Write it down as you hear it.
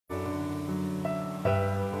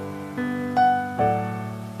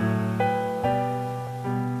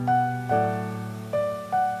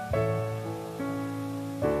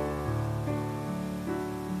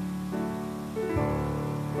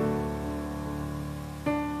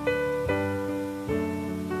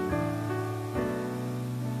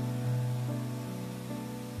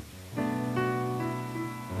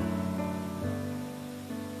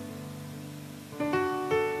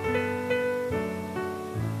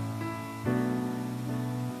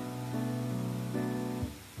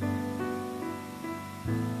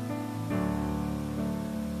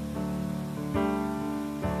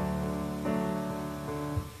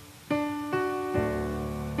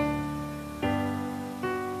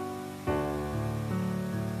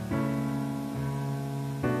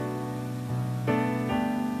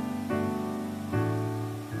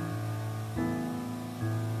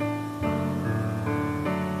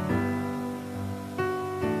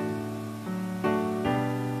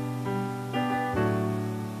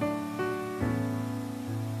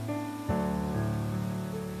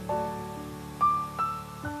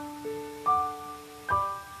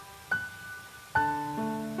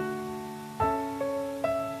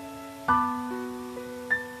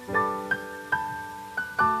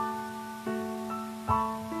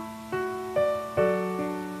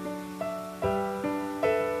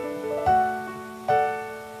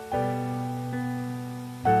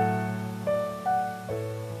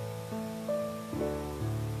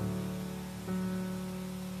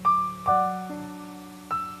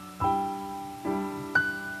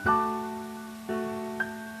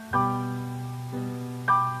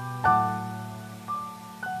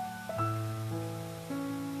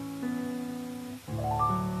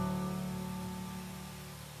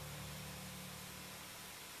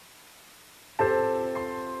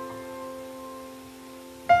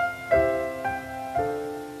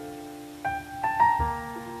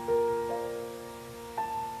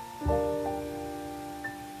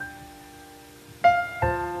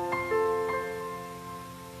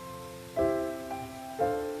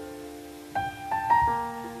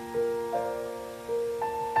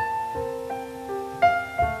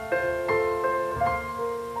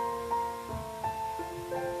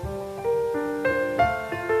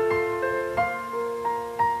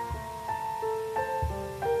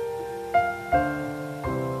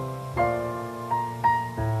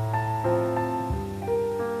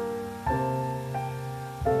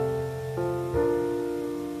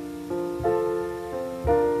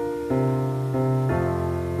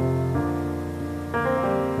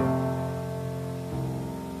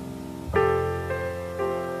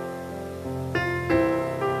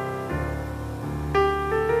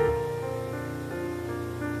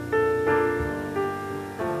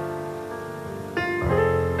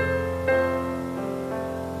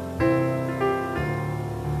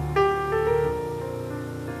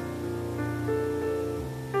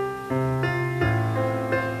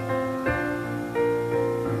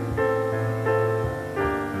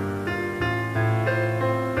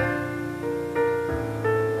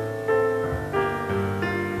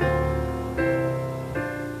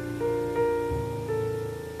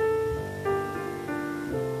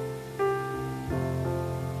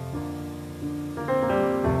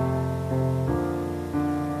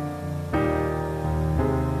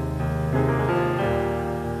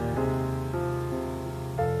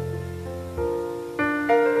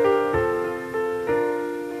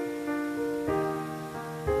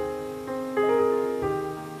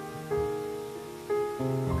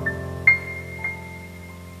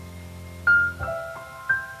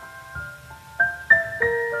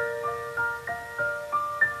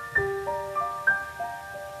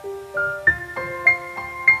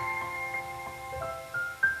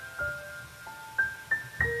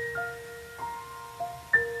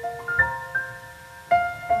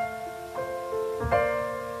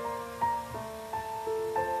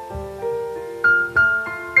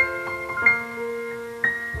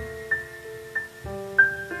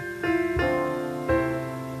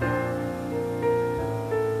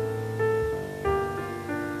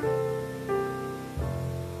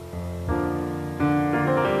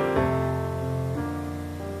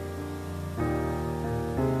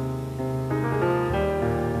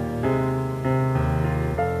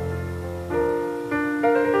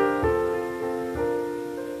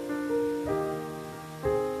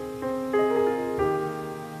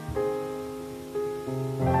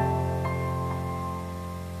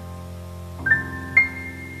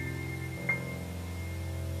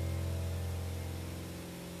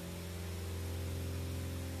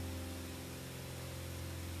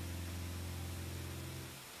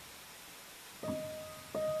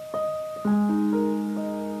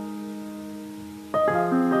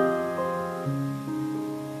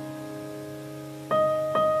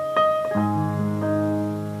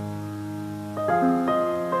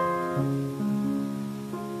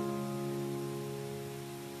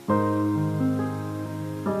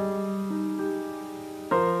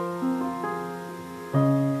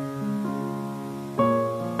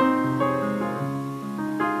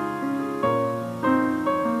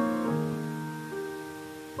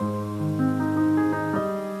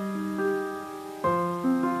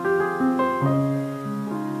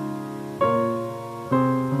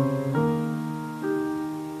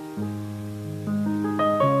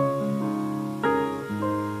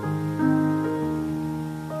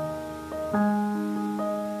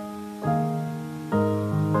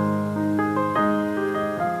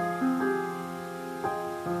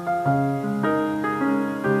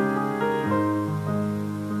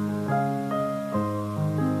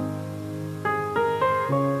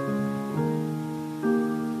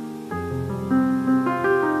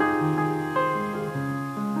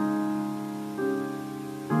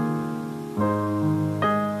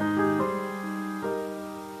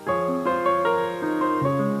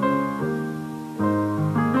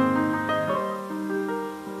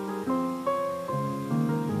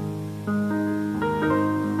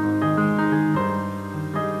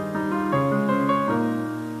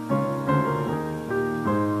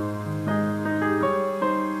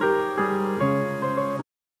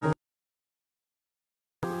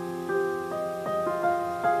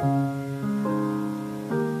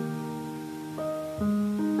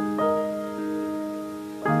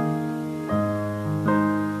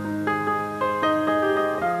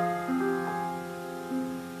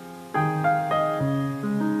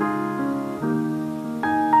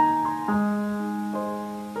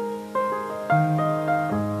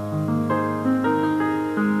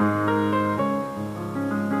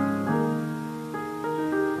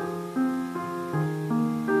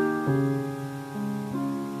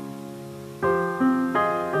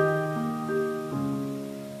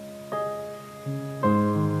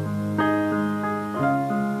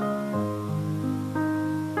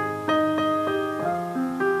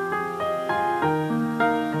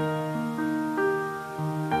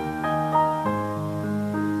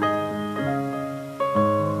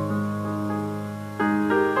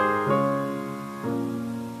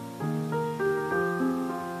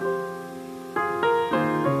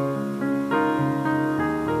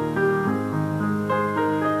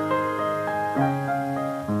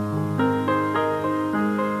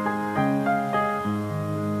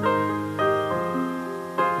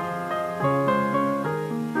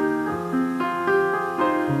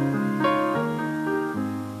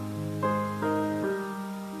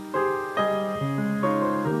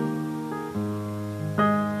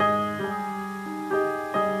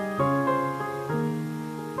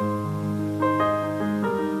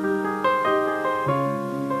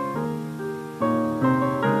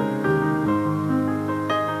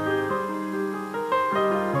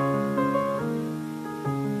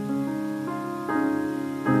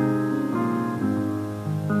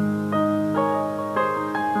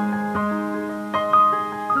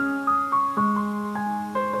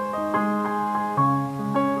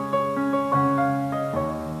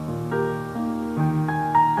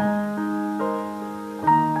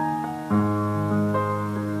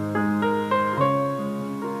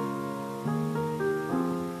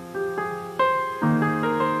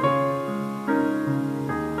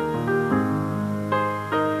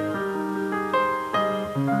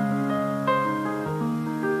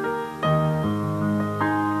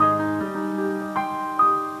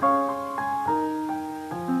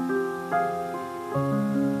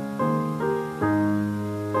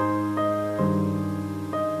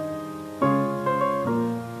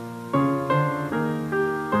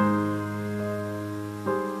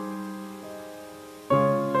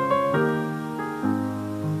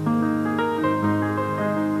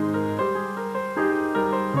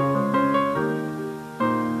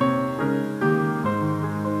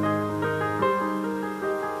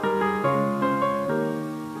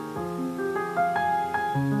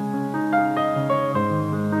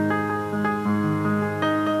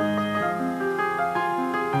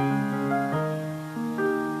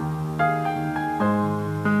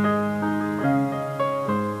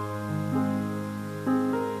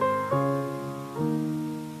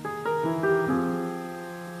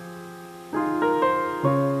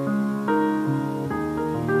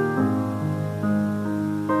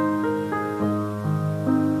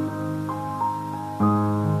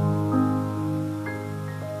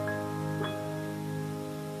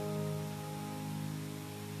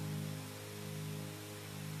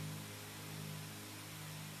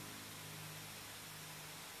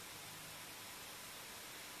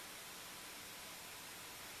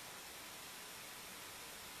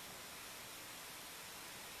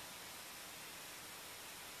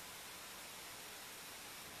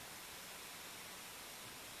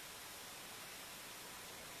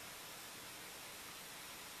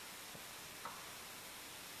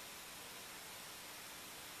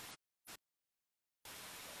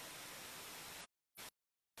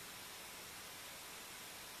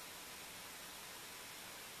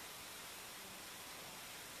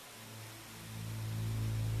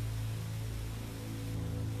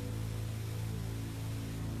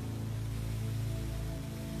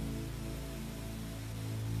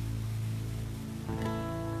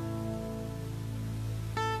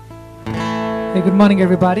Hey, good morning,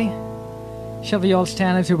 everybody. Shall we all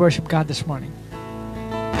stand as we worship God this morning?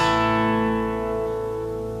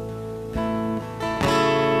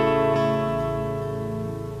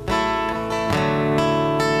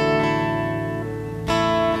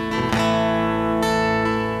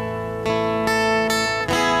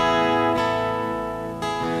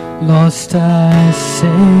 Lost I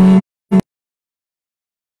say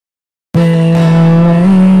their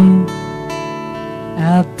way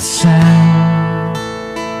at the sound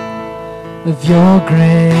of your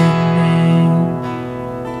great name,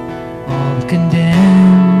 all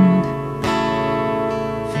condemned,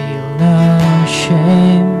 feel no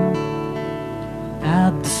shame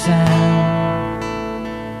at the sound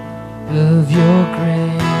of your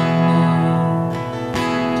great name.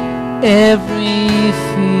 Every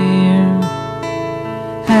fear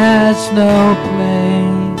has no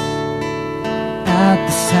place at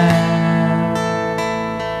the sound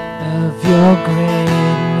of your great name.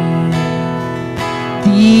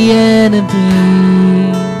 The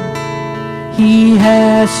enemy, he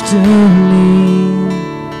has to leave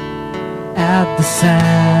at the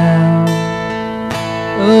sound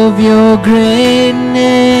of your great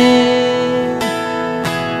name.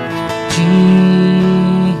 Jesus,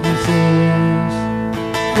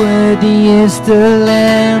 worthy is the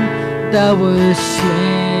Lamb that was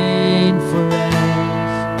slain for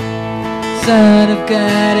us. Son of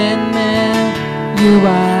God and man, you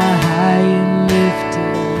are high and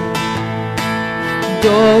lifted up.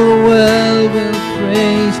 All the world will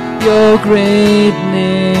praise your great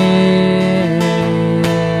name.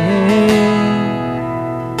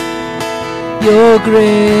 Your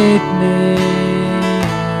great name.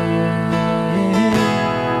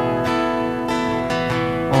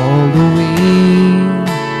 All the weak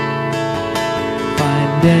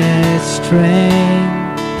find their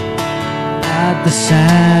strength at the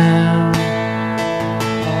sound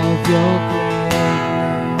of your great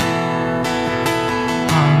name.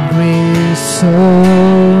 Hungry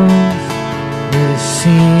souls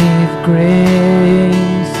receive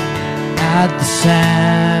grace at the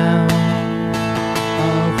sound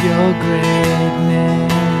of your great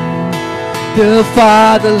name. The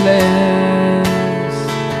fatherless,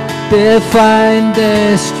 they find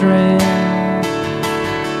their strength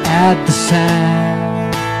at the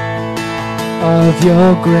sound of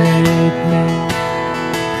your great name.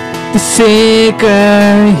 The sick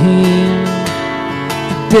are healed,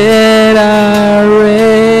 the dead are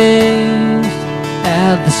raised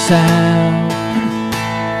at the sound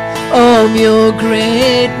of your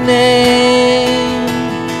great name.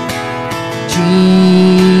 Jesus,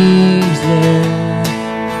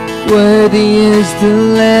 worthy is the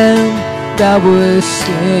Lamb that was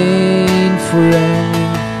slain for us.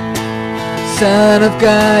 Son of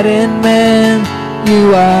God and man,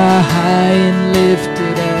 you are high and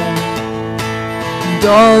lifted up, and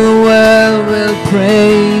all the world will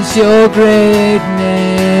praise your great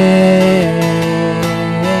name.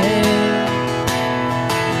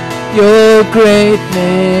 Your great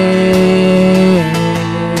name.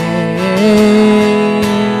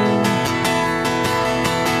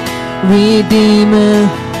 Redeemer,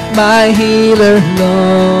 my healer,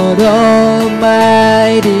 Lord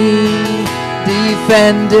Almighty,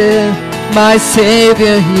 defender, my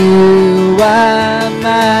Savior, you are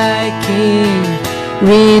my King.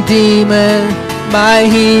 Redeemer, my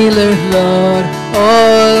healer, Lord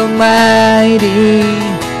Almighty,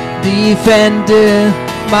 defender,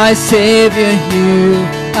 my Savior, you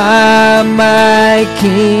are my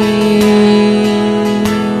King.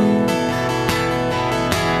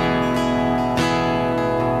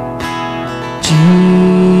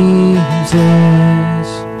 Jesus,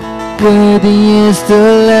 worthy is the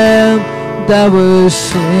Lamb that was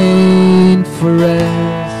slain for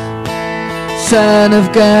us. Son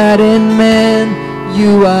of God and man,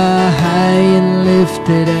 you are high and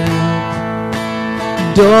lifted up,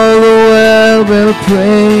 and all the world will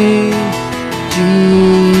praise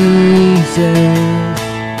Jesus.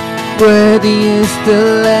 Worthy is the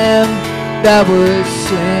Lamb that was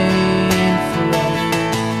slain for us.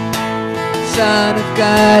 Son of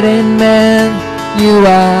God and man, you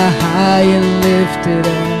are high and lifted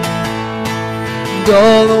up, and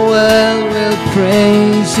all the world will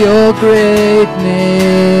praise your great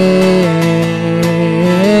name.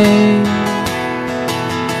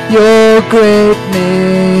 Your great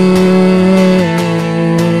name.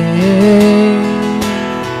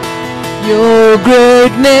 Your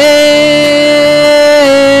great name.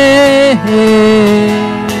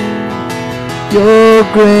 Your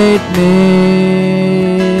great name.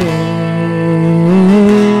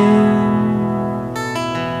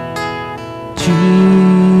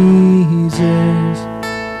 Jesus.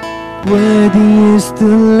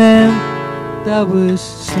 that was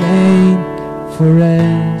slain for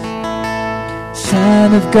us.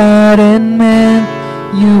 Son of God and man,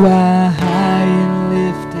 you are high and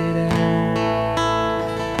lifted up.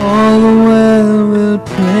 All the world will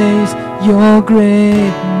praise your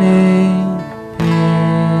great name.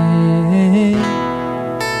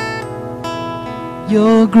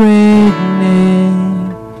 Your great name.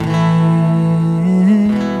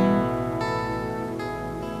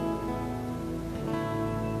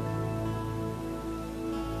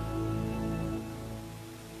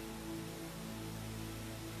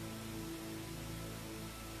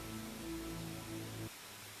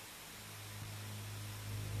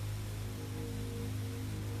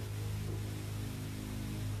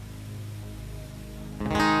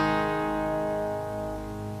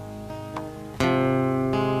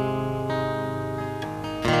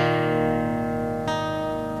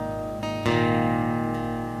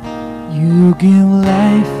 You give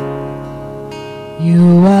life, you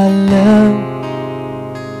are love,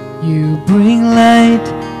 you bring light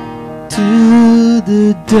to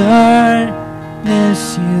the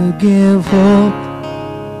darkness, you give hope,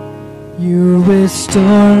 you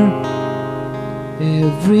restore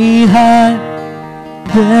every heart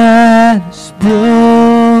that is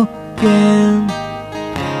broken.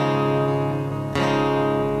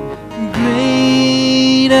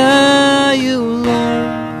 Great are you, Lord.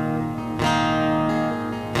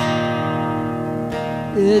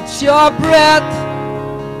 It's your breath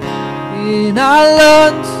in our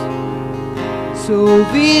lungs, so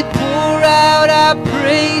we pour out our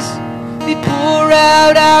praise, we pour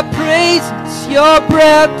out our praise. It's your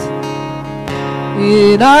breath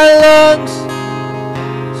in our lungs,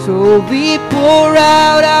 so we pour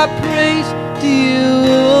out our praise to you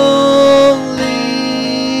only.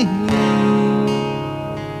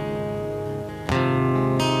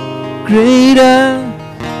 Great are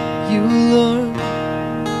you, Lord.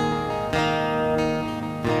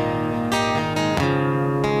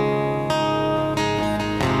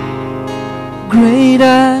 Great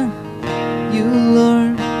are you,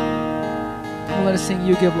 Lord. Let us sing,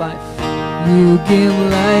 you give life. You give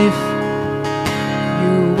life,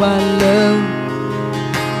 you are love,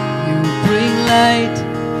 you bring light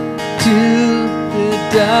to the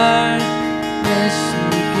darkness, you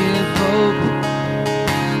give hope,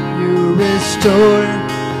 you restore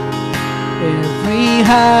every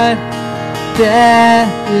heart that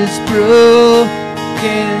is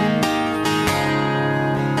broken.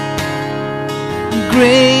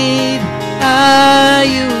 Great are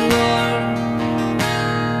you, Lord.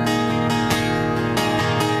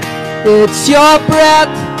 It's your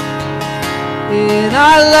breath in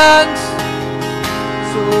our lungs,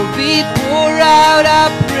 so we pour out our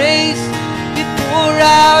praise, we pour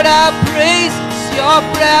out our praise. It's your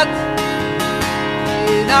breath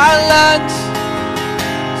in our lungs,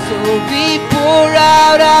 so we pour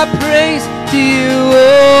out our praise to you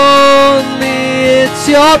only. It's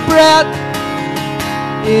your breath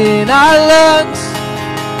in our lungs,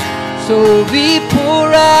 so we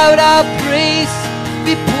pour out our praise,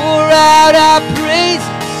 we pour out our praise.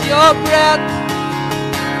 It's your breath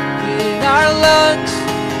in our lungs,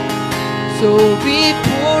 so we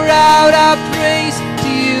pour out our praise to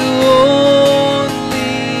you only.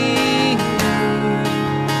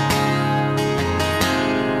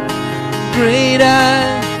 Great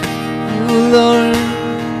are you, Lord.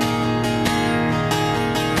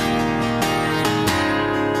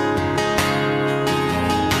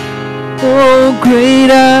 Oh,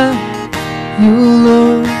 great are you,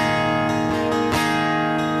 Lord.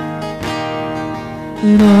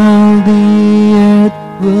 And all the earth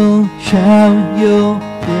will shout your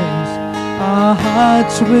praise. Our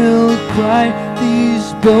hearts will cry,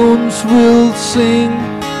 these bones will sing.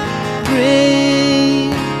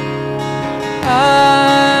 Great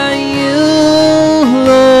are you,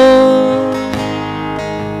 Lord.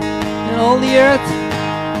 And all the earth,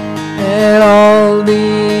 and all the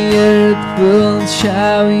earth will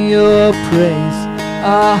shout your praise.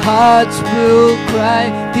 Our hearts will cry,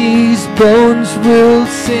 these bones will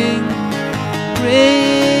sing.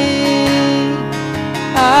 Great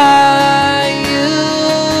are you,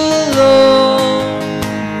 Lord.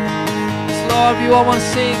 Yes, Lord, we all want to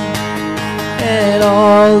sing. And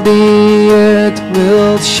all the earth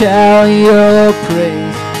will shout your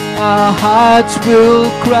praise. Our hearts will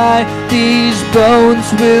cry, these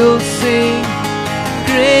bones will sing.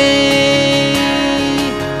 Great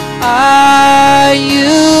are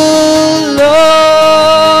you, Lord.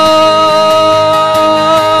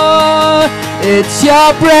 It's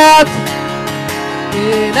your breath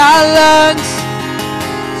in our lungs,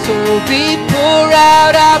 so we pour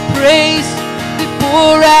out our praise, we pour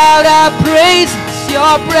pour out our praise. It's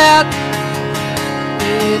your breath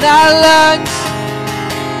in our lungs.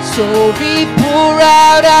 So we pour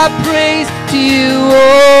out our praise to you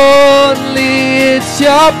only. It's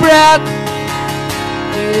your breath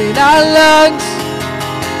in our lungs.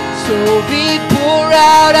 So we pour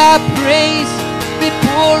out our praise. We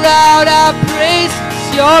pour out our praise.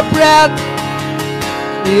 It's your breath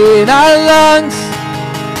in our lungs.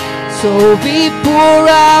 So we pour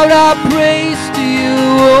out our praise to you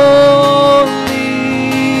only.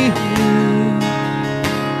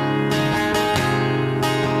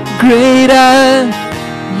 Great are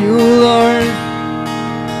you, Lord.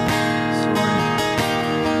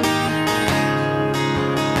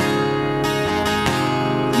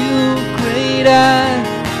 You great are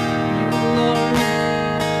you, Lord.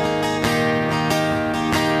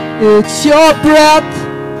 It's your breath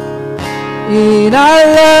in our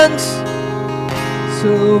lungs.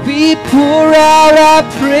 So we pour out our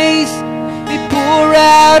praise. We pour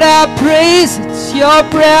out our praise. It's your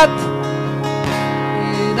breath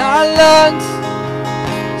in our lungs.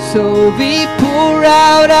 So we pour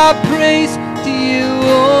out our praise to you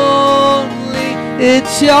only.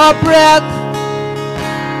 It's your breath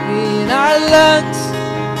in our lungs.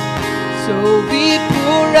 So we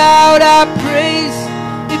pour out our praise.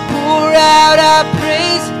 We pour out our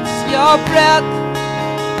praise. It's your breath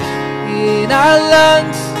in our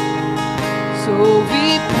lungs. So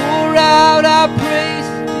we pour out our praise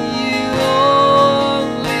to you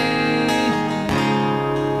only.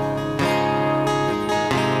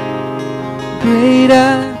 Great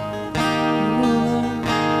are you, Lord.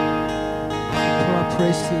 Pour our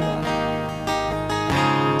praise to you, Lord.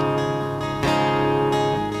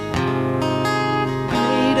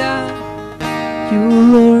 Great are you,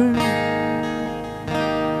 Lord.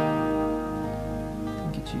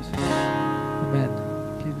 Thank you, Jesus. Amen.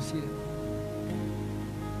 Please be seated.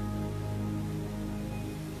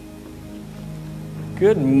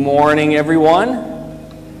 Good morning, everyone.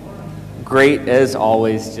 Great, as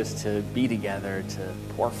always, just to be together, to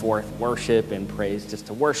pour forth worship and praise, just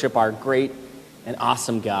to worship our great and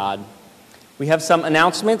awesome God. We have some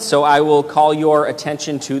announcements, so I will call your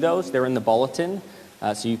attention to those. They're in the bulletin,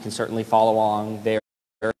 so you can certainly follow along there.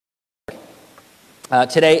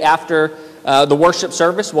 Today, after the worship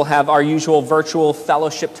service, we'll have our usual virtual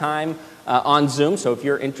fellowship time on Zoom. So if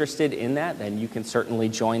you're interested in that, then you can certainly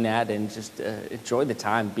join that and just enjoy the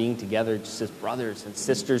time being together just as brothers and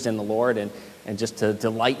sisters in the Lord, and just to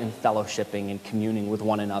delight in fellowshipping and communing with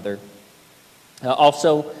one another.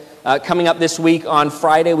 Also, coming up this week on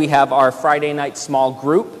Friday, we have our Friday night small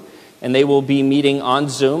group, and they will be meeting on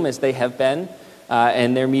Zoom as they have been.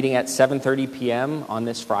 And they're meeting at 7:30 p.m. on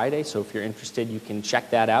this Friday, so if you're interested, you can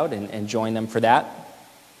check that out and join them for that.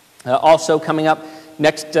 Also coming up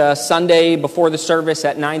next Sunday before the service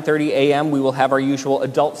at 9:30 a.m., we will have our usual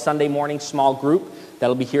adult Sunday morning small group.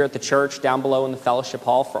 That'll be here at the church down below in the fellowship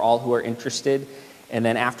hall for all who are interested. And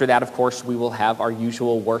then after that, of course, we will have our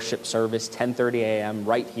usual worship service, 10:30 a.m.,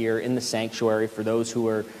 right here in the sanctuary for those who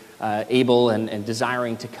are able and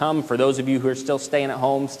desiring to come. For those of you who are still staying at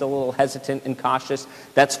home, still a little hesitant and cautious,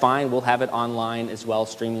 that's fine. We'll have it online as well,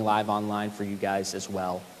 streaming live online for you guys as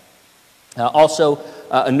well. Also,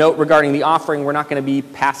 a note regarding the offering, we're not going to be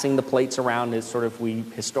passing the plates around as sort of we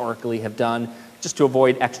historically have done, just to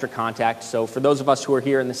avoid extra contact. So for those of us who are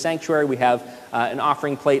here in the sanctuary, we have an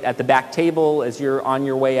offering plate at the back table. As you're on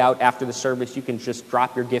your way out after the service, you can just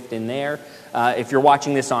drop your gift in there. If you're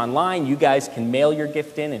watching this online, you guys can mail your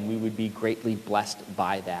gift in, and we would be greatly blessed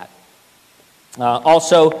by that.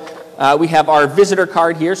 Also, we have our visitor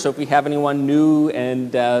card here, so if we have anyone new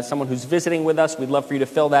and someone who's visiting with us, we'd love for you to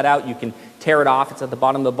fill that out. You can tear it off. It's at the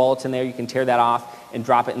bottom of the bulletin there. You can tear that off and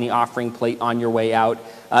drop it in the offering plate on your way out.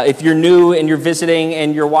 If you're new and you're visiting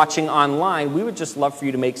and you're watching online, we would just love for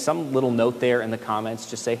you to make some little note there in the comments.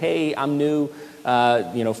 Just say, hey, I'm new,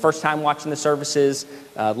 first time watching the services,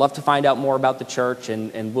 love to find out more about the church,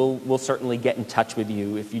 and we'll certainly get in touch with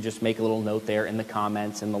you if you just make a little note there in the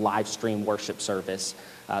comments in the live stream worship service.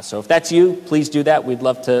 So if that's you, please do that. We'd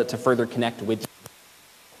love to further connect with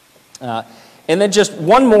you. And then just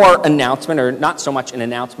one more announcement, or not so much an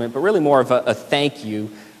announcement, but really more of a thank you.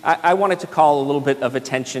 I wanted to call a little bit of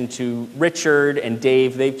attention to Richard and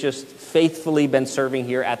Dave. They've just faithfully been serving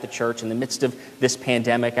here at the church in the midst of this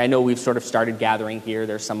pandemic. I know we've sort of started gathering here.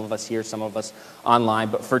 There's some of us here, some of us online.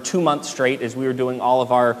 But for 2 months straight, as we were doing all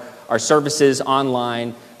of our services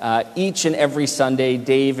online, Each and every Sunday,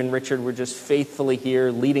 Dave and Richard were just faithfully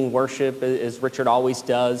here, leading worship as Richard always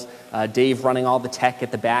does. Dave running all the tech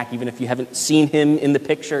at the back. Even if you haven't seen him in the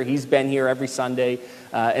picture, he's been here every Sunday.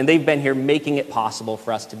 And they've been here making it possible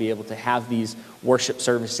for us to be able to have these worship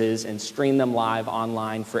services and stream them live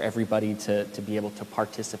online for everybody to be able to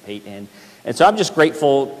participate in. And so I'm just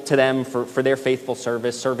grateful to them for their faithful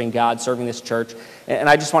service, serving God, serving this church. And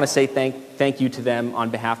I just want to say thank you to them on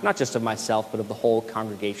behalf, not just of myself, but of the whole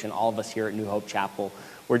congregation, all of us here at New Hope Chapel.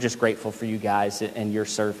 We're just grateful for you guys and your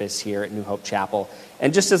service here at New Hope Chapel.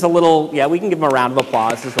 And just as a little, we can give them a round of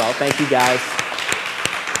applause as well. Thank you guys.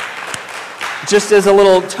 Just as a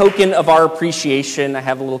little token of our appreciation, I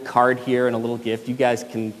have a little card here and a little gift. You guys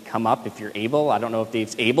can come up if you're able. I don't know if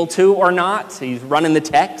Dave's able to or not. He's running the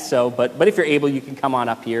tech, but if you're able, you can come on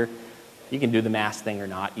up here. You can do the mask thing or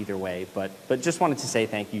not, either way. But just wanted to say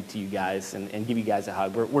thank you to you guys and give you guys a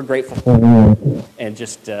hug. We're grateful for you and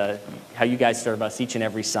just how you guys serve us each and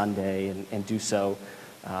every Sunday and do so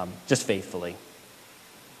just faithfully.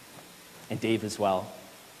 And Dave as well.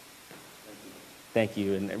 Thank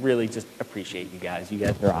you, and I really just appreciate you guys. You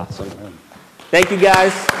guys are awesome. Thank you,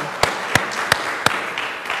 guys.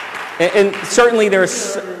 And certainly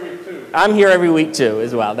I'm here every week too,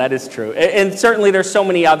 as well. That is true. And certainly there's so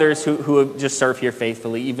many others who have just served here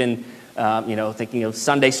faithfully, even thinking of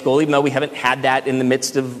Sunday school, even though we haven't had that in the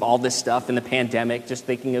midst of all this stuff in the pandemic, just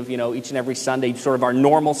thinking of, each and every Sunday, sort of our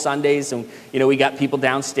normal Sundays. And, we got people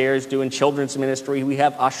downstairs doing children's ministry. We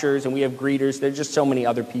have ushers and we have greeters. There's just so many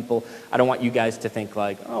other people. I don't want you guys to think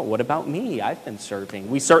like, oh, what about me? I've been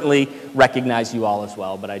serving. We certainly recognize you all as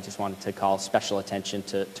well, but I just wanted to call special attention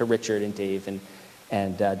to Richard and Dave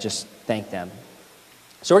and just thank them.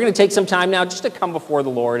 So we're going to take some time now just to come before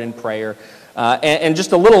the Lord in prayer. And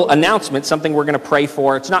just a little announcement, something we're going to pray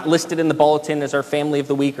for. It's not listed in the bulletin as our family of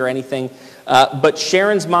the week or anything, but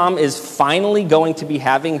Sharon's mom is finally going to be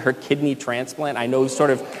having her kidney transplant. I know we've sort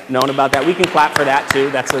of known about that. We can clap for that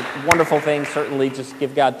too. That's a wonderful thing. Certainly just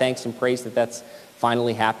give God thanks and praise that that's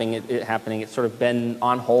finally happening. It's sort of been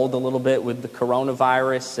on hold a little bit with the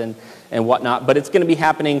coronavirus and whatnot, but it's going to be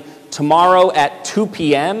happening tomorrow at 2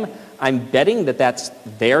 p.m., I'm betting that that's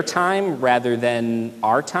their time rather than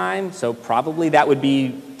our time, so probably that would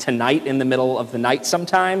be tonight in the middle of the night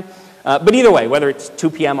sometime. But either way, whether it's 2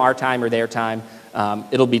 p.m. our time or their time,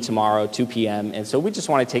 it'll be tomorrow, 2 p.m. And so we just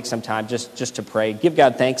want to take some time just to pray. Give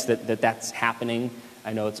God thanks that that's happening.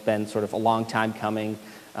 I know it's been sort of a long time coming,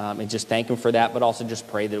 and just thank Him for that, but also just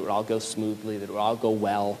pray that it would all go smoothly, that it would all go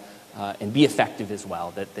well, and be effective as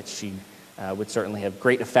well, that she would certainly have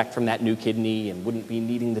great effect from that new kidney and wouldn't be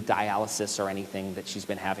needing the dialysis or anything that she's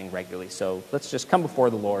been having regularly. So let's just come before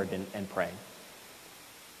the Lord and pray.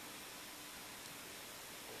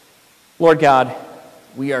 Lord God,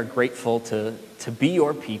 we are grateful to be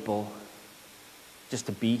your people, just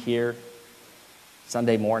to be here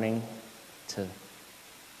Sunday morning, to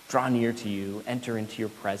draw near to you, enter into your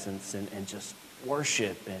presence, and just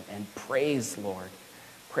worship and praise, Lord.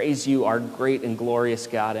 Praise you, our great and glorious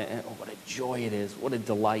God, and what a joy it is, what a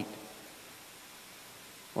delight.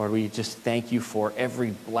 Lord, we just thank you for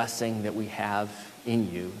every blessing that we have in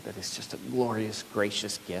you that is just a glorious,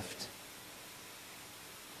 gracious gift.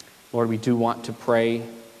 Lord, we do want to pray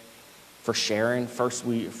for Sharon. First,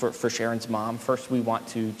 for Sharon's mom. First, we want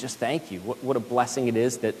to just thank you. What a blessing it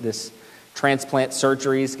is that this transplant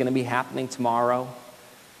surgery is going to be happening tomorrow.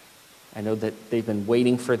 I know that they've been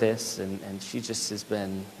waiting for this, and she just has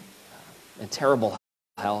been in terrible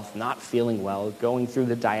health, not feeling well, going through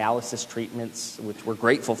the dialysis treatments, which we're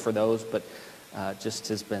grateful for those, but just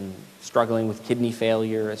has been struggling with kidney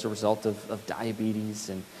failure as a result of diabetes.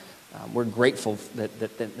 And we're grateful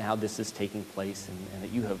that now this is taking place and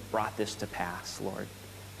that you have brought this to pass, Lord.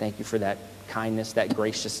 Thank you for that kindness, that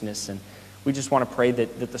graciousness. And we just want to pray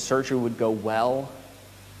that the surgery would go well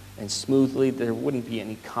and smoothly, there wouldn't be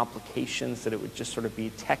any complications, that it would just sort of be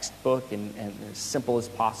textbook and as simple as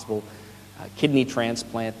possible. Kidney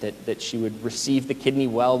transplant, that she would receive the kidney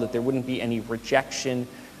well, that there wouldn't be any rejection,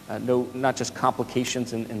 not just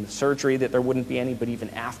complications in the surgery, that there wouldn't be any, but even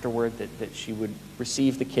afterward, that she would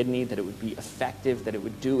receive the kidney, that it would be effective, that it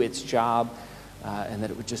would do its job, and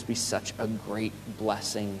that it would just be such a great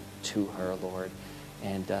blessing to her, Lord.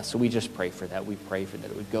 And so we just pray for that. We pray for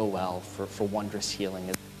that it would go well, for wondrous healing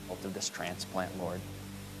as a result of this transplant, Lord.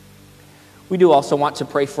 We do also want to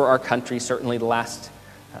pray for our country, certainly the last,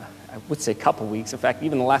 I would say, couple weeks. In fact,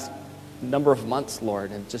 even the last number of months,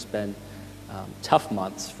 Lord, have just been tough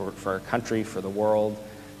months for our country, for the world,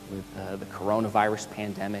 with the coronavirus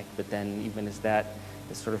pandemic. But then even as that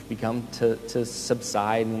has sort of begun to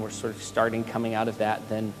subside and we're sort of coming out of that,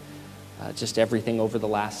 then just everything over the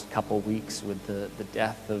last couple weeks with the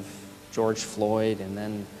death of George Floyd, and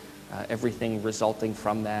then everything resulting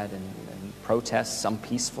from that, and protests, some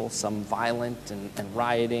peaceful, some violent, and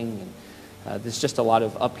rioting. And there's just a lot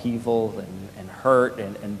of upheaval and hurt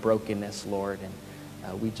and brokenness, Lord. And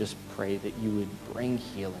we just pray that you would bring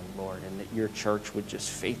healing, Lord, and that your church would just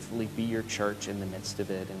faithfully be your church in the midst of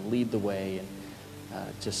it and lead the way. And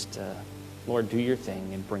Lord, do your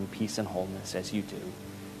thing and bring peace and wholeness as you do.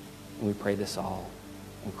 And we pray this all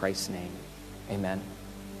in Christ's name. Amen.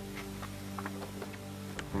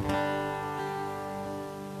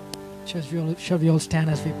 Shall we all stand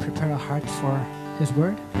as we prepare our hearts for his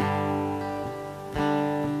word?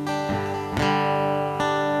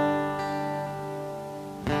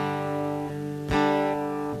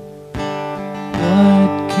 What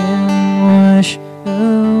can wash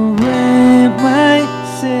away my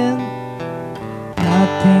sin?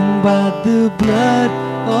 Nothing but the blood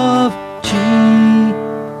of Jesus.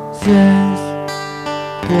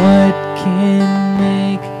 What can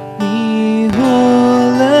make me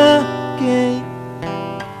whole again?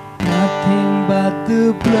 Nothing but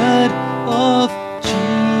the blood of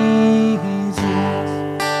Jesus.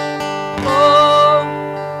 Oh,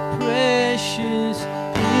 precious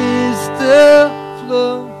is the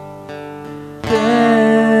flow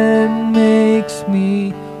that makes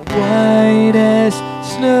me white as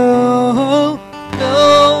snow.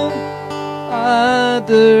 No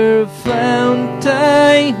other fount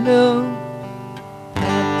I know.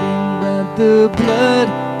 Nothing but the blood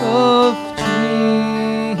of Jesus.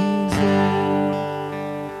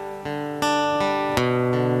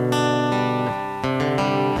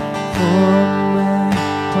 For my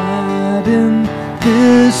pardon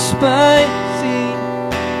despising,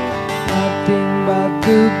 nothing but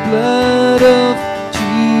the blood of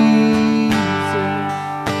Jesus.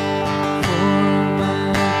 For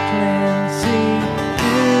my cleansing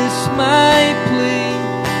is my plea,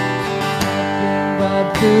 nothing but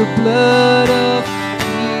the blood of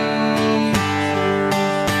Jesus.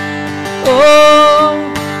 Oh,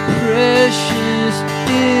 precious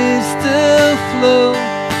is the flow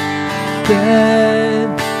that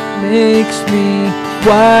makes me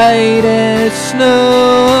white as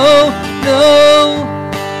snow. No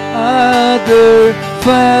other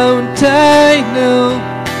fount I know.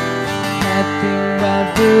 Nothing but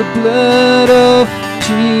the blood of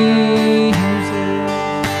Jesus.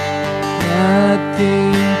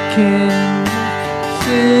 Nothing can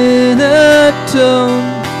sin atone.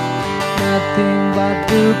 Nothing but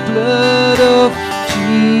the blood of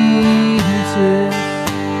Jesus.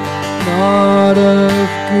 Not of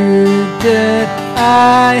good that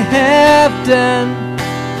I have done.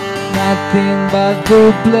 Nothing but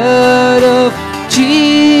the blood of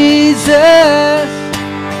Jesus.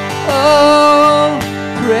 Oh,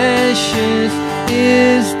 precious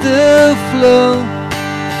is the flow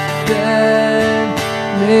that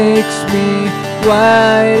makes me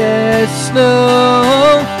white as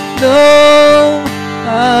snow. No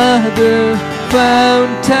other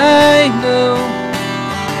fount I know.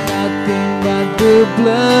 Nothing but the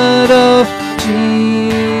blood of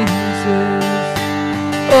Jesus.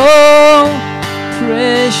 Oh,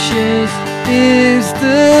 precious is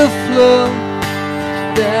the flow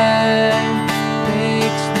that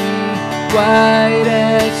makes me white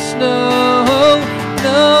as snow.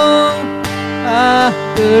 No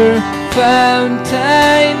other fount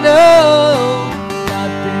I know.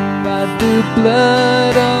 Nothing but the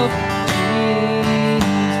blood of Jesus.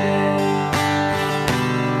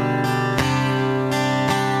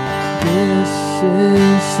 This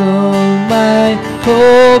is all my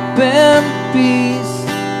hope and peace.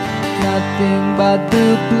 Nothing but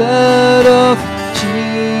the blood of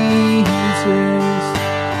Jesus.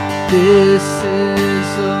 This is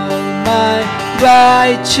all my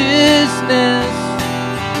righteousness.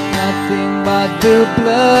 Nothing but the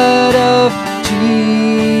blood of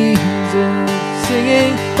Jesus.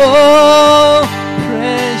 Singing, oh,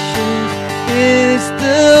 precious is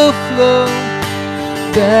the flow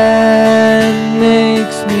that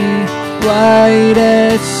makes me white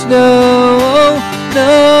as snow.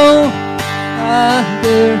 No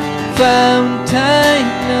other fount I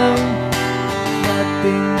know.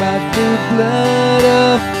 Nothing but the blood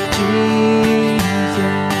of Jesus.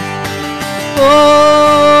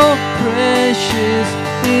 Oh, precious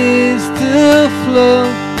is the flow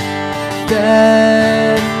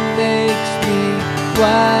that makes me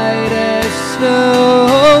white as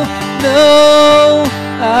snow. No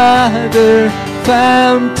other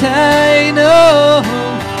fount I know.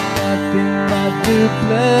 Nothing but the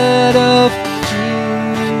blood of Jesus.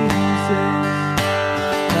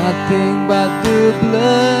 nothing but the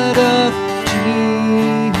blood of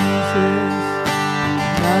Jesus.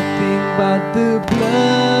 Nothing but the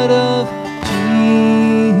blood of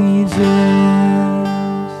Jesus.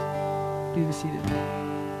 Please be seated.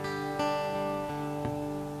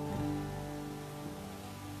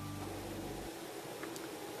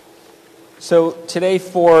 So today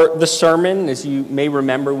for the sermon, as you may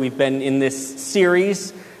remember, we've been in this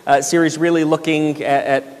series really looking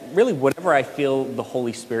at really whatever I feel the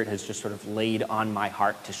Holy Spirit has just sort of laid on my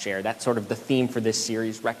heart to share. That's sort of the theme for this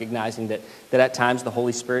series, recognizing that at times the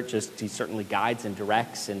Holy Spirit he certainly guides and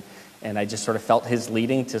directs, and I just sort of felt his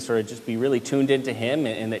leading to sort of just be really tuned into him,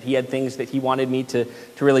 and that he had things that he wanted me to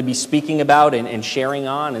really be speaking about and sharing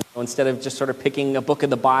on. And so instead of just sort of picking a book of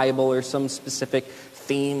the Bible or some specific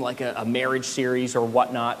theme like a marriage series or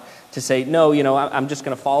whatnot, to say, no, I'm just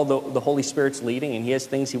going to follow the Holy Spirit's leading, and he has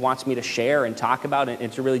things he wants me to share and talk about,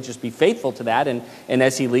 and to really just be faithful to that, and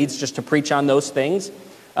as he leads, just to preach on those things.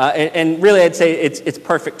 And really, I'd say it's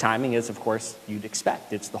perfect timing, as of course you'd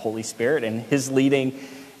expect. It's the Holy Spirit and his leading.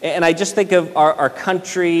 And I just think of our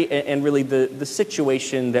country and really the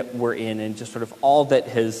situation that we're in, and just sort of all that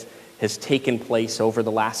has taken place over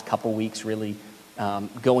the last couple weeks, really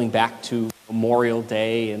going back to Memorial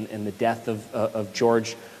Day and the death of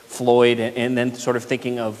George Floyd, and then sort of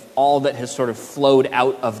thinking of all that has sort of flowed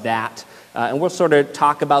out of that. And we'll sort of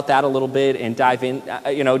talk about that a little bit and dive in.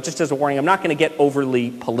 Just as a warning, I'm not going to get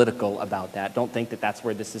overly political about that. Don't think that that's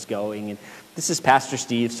where this is going. And this is Pastor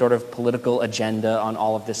Steve's sort of political agenda on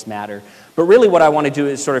all of this matter. But really what I want to do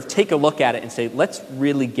is sort of take a look at it and say, let's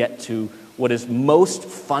really get to what is most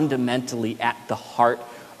fundamentally at the heart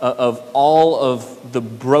of all of the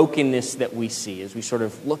brokenness that we see as we sort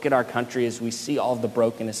of look at our country, as we see all of the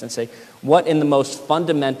brokenness, and say, what in the most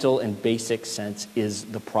fundamental and basic sense is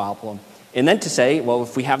the problem? And then to say, well,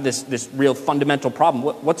 if we have this real fundamental problem,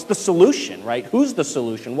 what's the solution, right? Who's the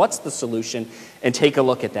solution? What's the solution? And take a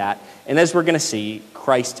look at that. And as we're going to see,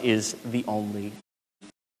 Christ is the only.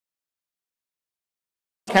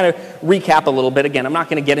 Kind of recap a little bit. Again, I'm not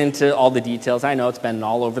going to get into all the details. I know it's been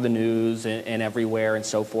all over the news and everywhere and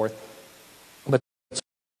so forth. But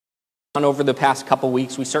over the past couple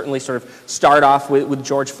weeks, we certainly sort of start off with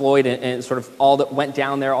George Floyd and sort of all that went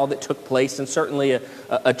down there, all that took place, and certainly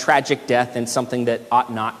a tragic death and something that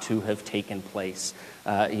ought not to have taken place.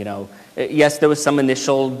 Yes, there was some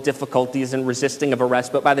initial difficulties in resisting of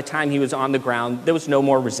arrest, but by the time he was on the ground, there was no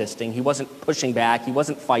more resisting. He wasn't pushing back. He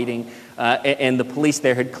wasn't fighting, and the police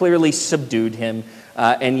there had clearly subdued him.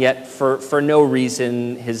 And yet, for no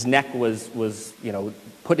reason, his neck was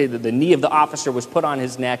the knee of the officer was put on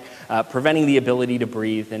his neck, preventing the ability to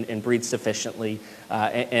breathe and breathe sufficiently.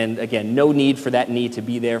 And again, no need for that knee to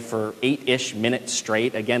be there for 8-ish minutes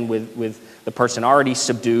straight. Again, with the person already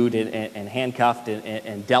subdued and handcuffed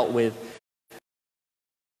and dealt with.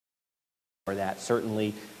 For that,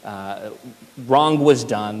 certainly wrong was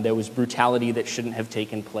done. There was brutality that shouldn't have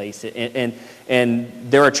taken place, and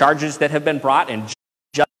there are charges that have been brought and.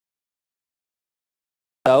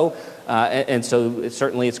 And so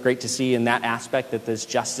certainly it's great to see in that aspect that there's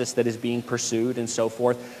justice that is being pursued and so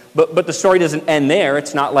forth. But the story doesn't end there.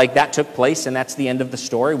 It's not like that took place and that's the end of the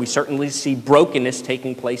story. We certainly see brokenness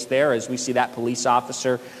taking place there as we see that police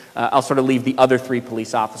officer. I'll sort of leave the other 3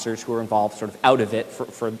 police officers who are involved sort of out of it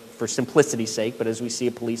for simplicity's sake. But as we see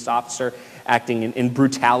a police officer acting in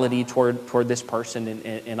brutality toward this person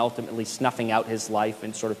and ultimately snuffing out his life,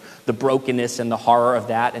 and sort of the brokenness and the horror of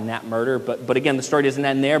that and that murder. But again, the story doesn't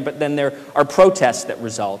end there. But then there are protests that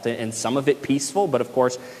result, and some of it peaceful, but of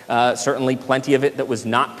course certainly plenty of it that was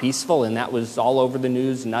not peaceful, and that was all over the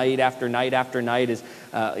news night after night after night.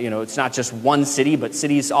 It's not just one city, but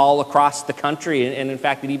cities all across the country, and in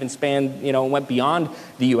fact it even spanned, went beyond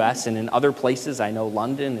the U.S. and in other places. I know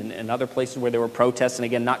London and other places where there were protests, and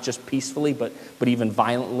again, not just peacefully, but even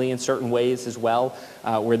violently in certain ways as well,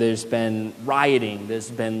 where there's been rioting, there's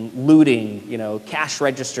been looting, cash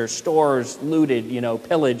registers, stores looted,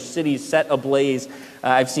 pillaged, cities set ablaze.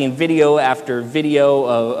 I've seen video after video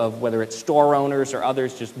of whether it's store owners or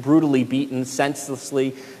others just brutally beaten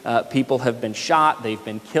senselessly. People have been shot, they've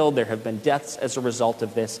been killed, there have been deaths as a result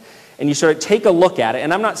of this. And you sort of take a look at it,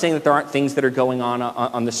 and I'm not saying that there aren't things that are going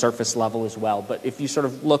on the surface level as well, but if you sort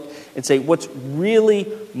of look and say, what's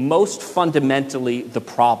really most fundamentally the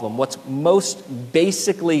problem? What's most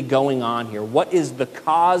basically going on here? What is the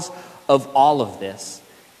cause of all of this?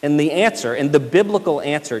 And the answer, and the biblical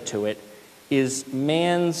answer to it, is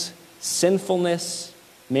man's sinfulness,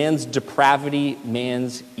 Man's depravity,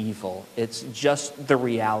 man's evil. It's just the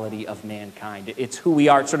reality of mankind. It's who we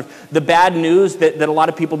are. It's sort of the bad news that a lot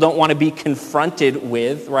of people don't want to be confronted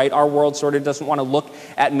with, right? Our world sort of doesn't want to look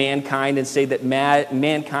at mankind and say that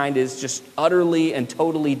mankind is just utterly and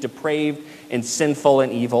totally depraved and sinful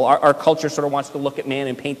and evil. Our culture sort of wants to look at man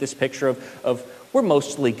and paint this picture of we're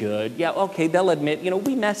mostly good. Yeah, okay, they'll admit,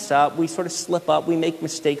 we mess up, we sort of slip up, we make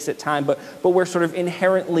mistakes at times, but we're sort of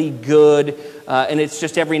inherently good, and it's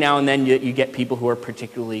just every now and then you get people who are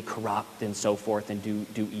particularly corrupt and so forth and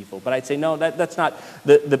do evil. But I'd say, no, that's not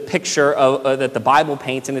the picture that the Bible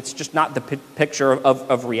paints, and it's just not the picture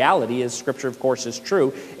of reality, as Scripture, of course, is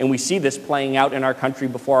true. And we see this playing out in our country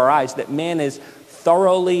before our eyes, that man is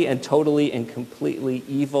thoroughly and totally and completely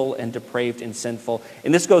evil and depraved and sinful.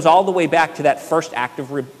 And this goes all the way back to that first act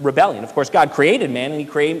of rebellion. Of course, God created man, and he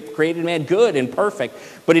created man good and perfect,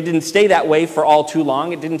 but it didn't stay that way for all too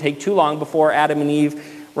long. It didn't take too long before Adam and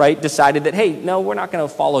Eve, right, decided that, hey, no, we're not going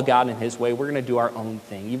to follow God in his way. We're going to do our own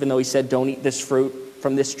thing. Even though he said, don't eat this fruit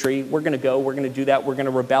from this tree, we're going to do that. We're going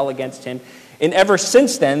to rebel against him. And ever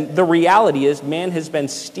since then, the reality is man has been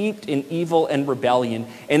steeped in evil and rebellion,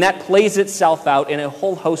 and that plays itself out in a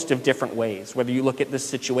whole host of different ways. Whether you look at this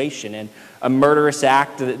situation and a murderous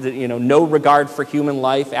act, no regard for human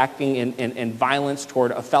life, acting in violence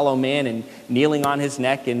toward a fellow man and kneeling on his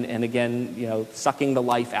neck and again, sucking the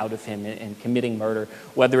life out of him and committing murder.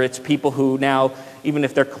 Whether it's people who now, even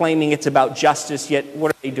if they're claiming it's about justice, yet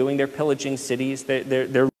what are they doing? They're pillaging cities.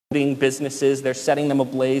 They're businesses, they're setting them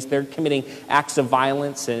ablaze, they're committing acts of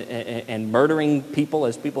violence and murdering people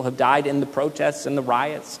as people have died in the protests and the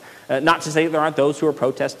riots. Not to say there aren't those who are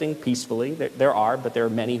protesting peacefully, there are, but there are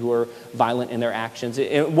many who are violent in their actions.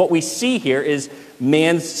 And what we see here is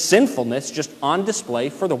man's sinfulness just on display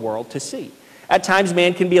for the world to see. At times,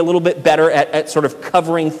 man can be a little bit better at sort of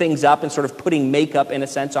covering things up and sort of putting makeup, in a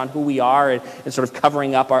sense, on who we are and sort of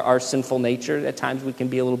covering up our sinful nature. At times, we can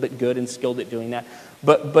be a little bit good and skilled at doing that.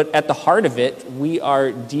 But at the heart of it, we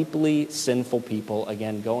are deeply sinful people,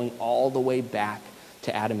 again, going all the way back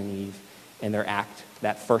to Adam and Eve and their act,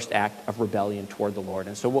 that first act of rebellion toward the Lord.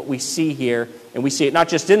 And so what we see here, and we see it not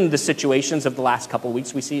just in the situations of the last couple of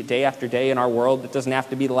weeks, we see it day after day in our world. It doesn't have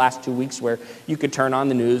to be the last 2 weeks where you could turn on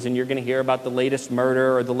the news and you're going to hear about the latest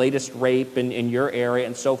murder or the latest rape in your area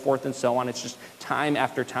and so forth and so on. It's just time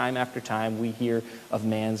after time after time we hear of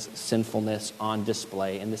man's sinfulness on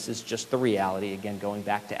display. And this is just the reality, again, going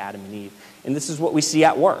back to Adam and Eve. And this is what we see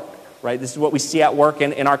at work, right? This is what we see at work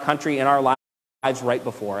in our country, in our lives right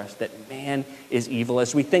before us, that man is evil.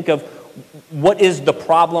 As we think of what is the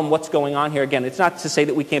problem, what's going on here, again, it's not to say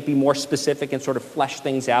that we can't be more specific and sort of flesh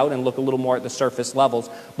things out and look a little more at the surface levels,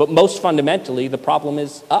 but most fundamentally, the problem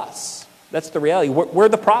is us. That's the reality. We're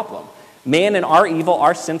the problem. Man and our evil,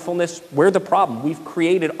 our sinfulness, we're the problem. We've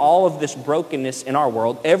created all of this brokenness in our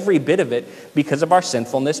world, every bit of it, because of our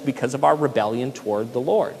sinfulness, because of our rebellion toward the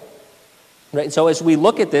Lord. Right? So as we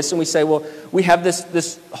look at this and we say, well, we have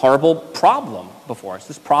this horrible problem before us,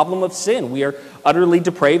 this problem of sin. We are utterly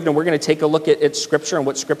depraved, and we're going to take a look at Scripture and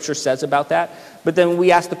what Scripture says about that. But then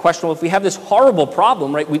we ask the question, well, if we have this horrible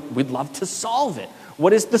problem, right, we'd love to solve it.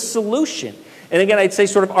 What is the solution? And again, I'd say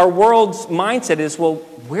sort of our world's mindset is, well,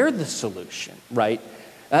 we're the solution, right?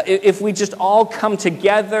 If we just all come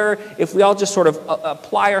together, if we all just sort of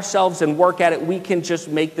apply ourselves and work at it, we can just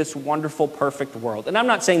make this wonderful, perfect world. And I'm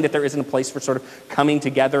not saying that there isn't a place for sort of coming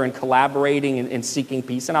together and collaborating and seeking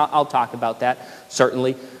peace, and I'll talk about that,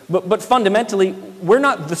 certainly. But fundamentally, we're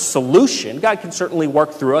not the solution. God can certainly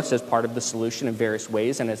work through us as part of the solution in various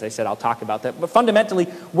ways, and as I said, I'll talk about that. But fundamentally,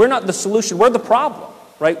 we're not the solution, we're the problem.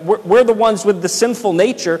 Right? We're the ones with the sinful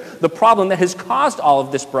nature, the problem that has caused all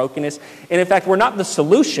of this brokenness. And in fact, we're not the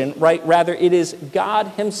solution, right? Rather, it is God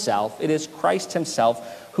himself, it is Christ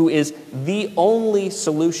himself who is the only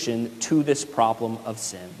solution to this problem of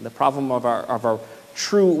sin. The problem of our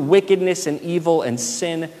true wickedness and evil and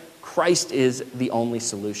sin. Christ is the only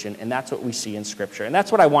solution, and that's what we see in Scripture. And that's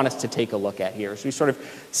what I want us to take a look at here, as we sort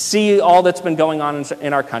of see all that's been going on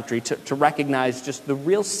in our country, to recognize just the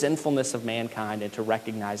real sinfulness of mankind and to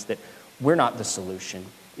recognize that we're not the solution.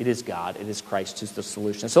 It is God, it is Christ who's the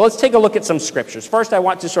solution. So let's take a look at some Scriptures. First, I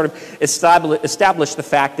want to sort of establish the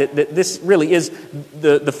fact that this really is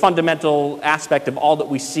the fundamental aspect of all that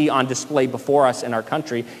we see on display before us in our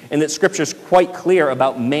country, and that Scripture is quite clear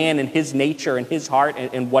about man and his nature and his heart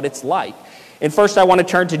and what it's like. And first, I want to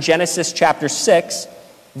turn to Genesis chapter 6,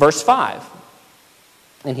 verse 5.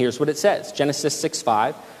 And here's what it says, Genesis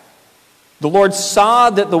 6:5. The Lord saw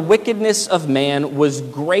that the wickedness of man was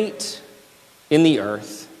great in the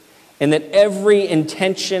earth, and that every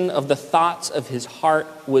intention of the thoughts of his heart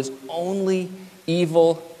was only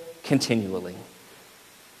evil continually.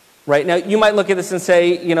 Right? Now, you might look at this and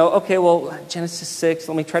say, okay, well, Genesis 6,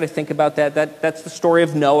 let me try to think about that. That's the story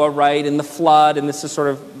of Noah, right, and the flood, and this is sort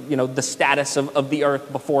of, the status of the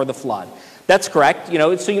earth before the flood. That's correct.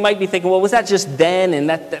 So you might be thinking, well, was that just then, and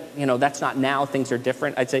that's not now, things are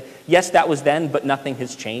different. I'd say, yes, that was then, but nothing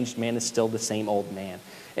has changed. Man is still the same old man.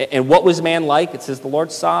 And what was man like? It says, the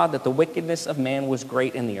Lord saw that the wickedness of man was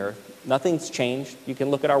great in the earth. Nothing's changed. You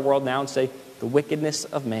can look at our world now and say, the wickedness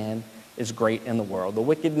of man is great in the world. The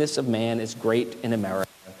wickedness of man is great in America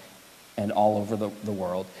and all over the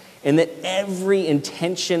world. And that every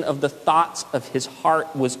intention of the thoughts of his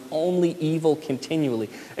heart was only evil continually.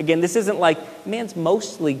 Again, this isn't like man's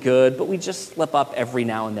mostly good, but we just slip up every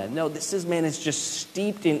now and then. No, man is just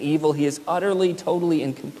steeped in evil. He is utterly, totally,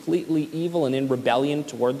 and completely evil and in rebellion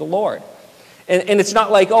toward the Lord. And it's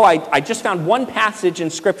not like, I just found one passage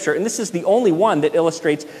in Scripture, and this is the only one that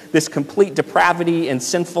illustrates this complete depravity and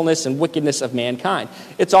sinfulness and wickedness of mankind.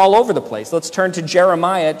 It's all over the place. Let's turn to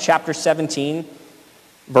Jeremiah chapter 17,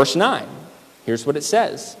 verse 9. Here's what it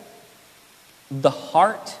says. The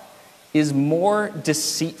heart is more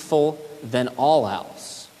deceitful than all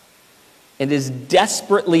else and is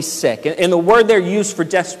desperately sick. And the word there used for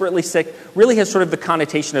desperately sick really has sort of the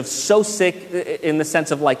connotation of so sick in the sense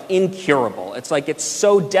of like incurable. It's like it's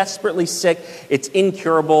so desperately sick, it's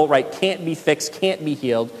incurable, right? Can't be fixed, can't be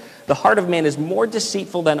healed. The heart of man is more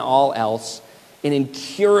deceitful than all else and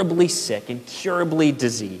incurably sick, incurably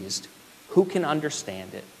diseased. Who can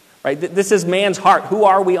understand it? Right? This is man's heart. Who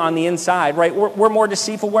are we on the inside? Right? We're more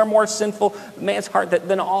deceitful, we're more sinful, man's heart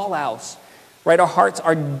than all else. Right? Our hearts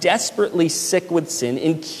are desperately sick with sin,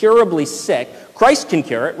 incurably sick. Christ can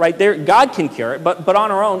cure it, right? God can cure it, but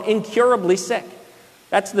on our own, incurably sick.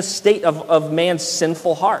 That's the state of man's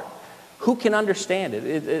sinful heart. Who can understand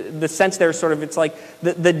it? The sense there sort of, it's like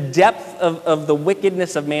the depth of the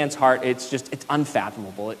wickedness of man's heart, it's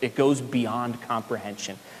unfathomable. It goes beyond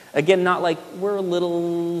comprehension. Again, not like we're a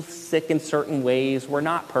little sick in certain ways. We're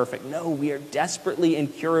not perfect. No, we are desperately,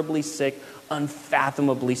 incurably sick,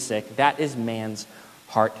 unfathomably sick. That is man's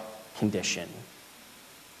heart condition.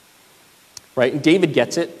 Right? And David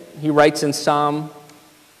gets it. He writes in Psalm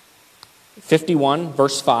 51,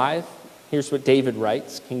 verse 5. Here's what David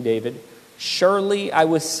writes, King David. Surely I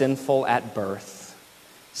was sinful at birth,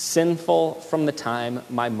 sinful from the time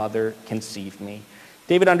my mother conceived me.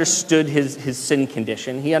 David understood his sin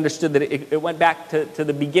condition. He understood that it went back to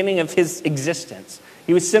the beginning of his existence.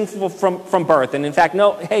 He was sinful from birth. And in fact,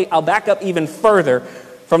 I'll back up even further.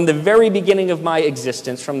 From the very beginning of my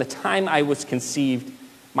existence, from the time I was conceived,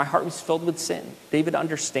 my heart was filled with sin. David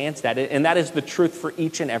understands that. And that is the truth for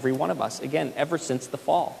each and every one of us. Again, ever since the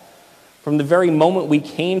fall. From the very moment we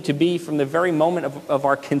came to be, from the very moment of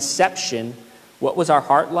our conception, what was our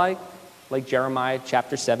heart like? Like Jeremiah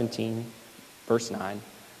chapter 17. Verse 9,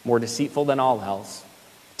 more deceitful than all else,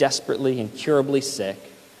 desperately, incurably sick.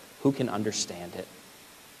 Who can understand it?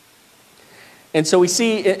 And so we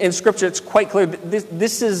see in Scripture, it's quite clear that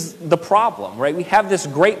this is the problem, right? We have this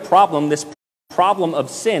great problem, this problem of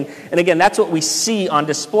sin. And again, that's what we see on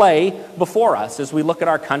display before us as we look at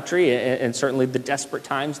our country and certainly the desperate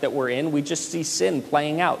times that we're in. We just see sin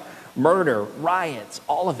playing out. Murder, riots,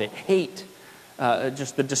 all of it, hate.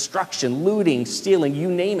 Just the destruction, looting, stealing, you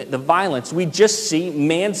name it, the violence. We just see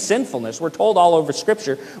man's sinfulness. We're told all over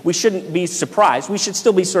Scripture we shouldn't be surprised. We should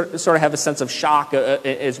still be sort of have a sense of shock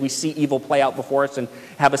as we see evil play out before us and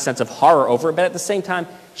have a sense of horror over it. But at the same time,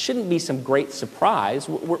 shouldn't be some great surprise.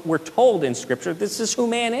 We're told in Scripture this is who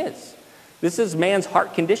man is. This is man's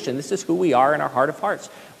heart condition. This is who we are in our heart of hearts.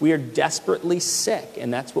 We are desperately sick,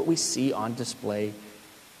 and that's what we see on display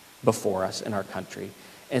before us in our country.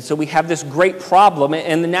 And so we have this great problem,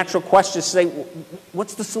 and the natural question is to say,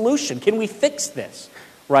 what's the solution? Can we fix this,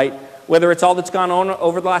 right? Whether it's all that's gone on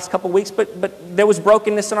over the last couple of weeks, but there was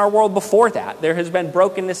brokenness in our world before that. There has been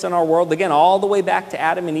brokenness in our world, again, all the way back to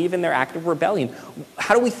Adam and Eve and their act of rebellion.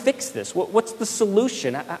 How do we fix this? What's the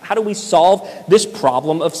solution? How do we solve this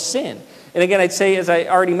problem of sin? And again, I'd say, as I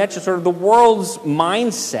already mentioned, sort of the world's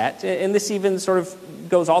mindset, and this even sort of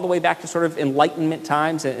goes all the way back to sort of Enlightenment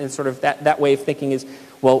times, and sort of that way of thinking is,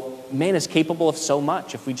 well, man is capable of so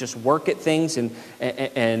much if we just work at things and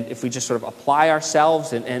if we just sort of apply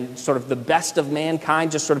ourselves and sort of the best of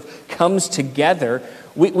mankind just sort of comes together,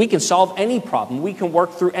 we can solve any problem. We can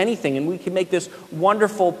work through anything, and we can make this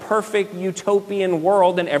wonderful, perfect, utopian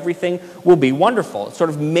world, and everything will be wonderful.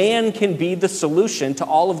 Sort of man can be the solution to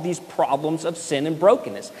all of these problems of sin and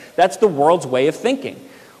brokenness. That's the world's way of thinking.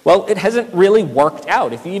 Well, it hasn't really worked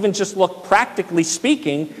out. If you even just look practically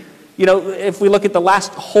speaking, If we look at the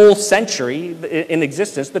last whole century in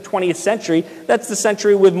existence, the 20th century, that's the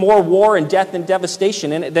century with more war and death and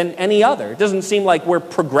devastation in it than any other. It doesn't seem like we're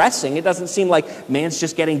progressing. It doesn't seem like man's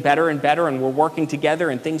just getting better and better and we're working together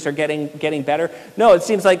and things are getting better. No, it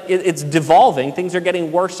seems like it's devolving. Things are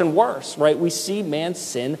getting worse and worse, right? We see man's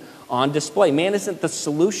sin on display. Man isn't the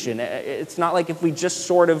solution. It's not like if we just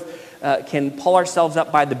sort of can pull ourselves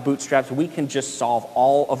up by the bootstraps, we can just solve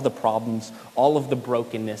all of the problems, all of the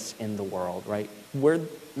brokenness in the world, right? We're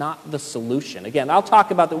not the solution. Again, I'll talk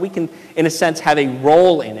about that we can, in a sense, have a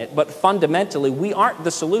role in it, but fundamentally, we aren't the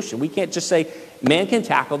solution. We can't just say, man can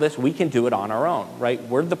tackle this, we can do it on our own, right?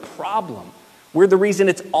 We're the problem. We're the reason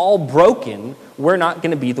it's all broken. We're not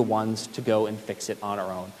going to be the ones to go and fix it on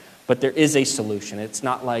our own. But there is a solution. It's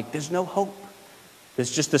not like there's no hope.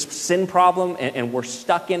 There's just this sin problem and we're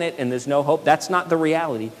stuck in it and there's no hope. That's not the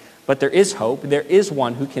reality. But there is hope. There is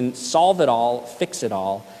one who can solve it all, fix it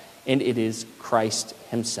all, and it is Christ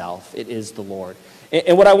himself. It is the Lord.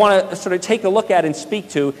 And what I want to sort of take a look at and speak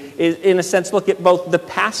to is, in a sense, look at both the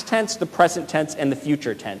past tense, the present tense, and the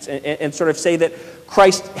future tense, and sort of say that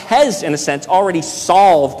Christ has, in a sense, already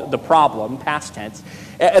solved the problem, past tense.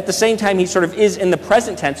 At the same time, he sort of is, in the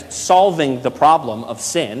present tense, solving the problem of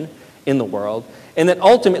sin in the world. And that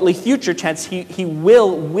ultimately, future tense, he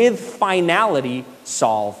will, with finality,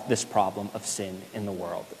 solve this problem of sin in the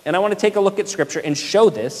world. And I want to take a look at Scripture and show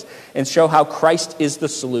this, and show how Christ is the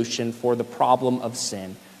solution for the problem of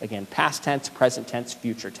sin. Again, past tense, present tense,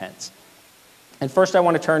 future tense. And first I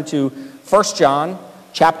want to turn to 1 John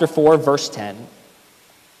chapter 4, verse 10.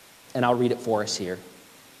 And I'll read it for us here.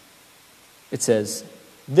 It says,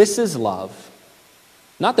 "This is love,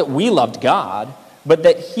 not that we loved God, but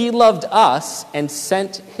that he loved us and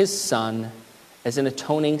sent his Son as an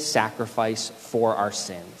atoning sacrifice for our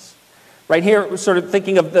sins." Right here, we're sort of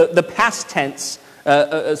thinking of the past tense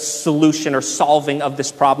solution or solving of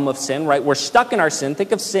this problem of sin, right? We're stuck in our sin.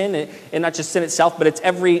 Think of sin, and not just sin itself, but it's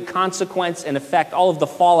every consequence and effect, all of the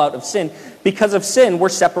fallout of sin. Because of sin, we're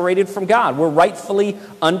separated from God. We're rightfully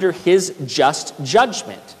under his just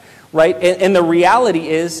judgment, right? And the reality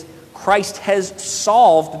is, Christ has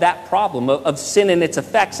solved that problem of sin and its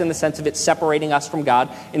effects in the sense of it separating us from God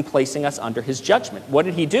and placing us under his judgment. What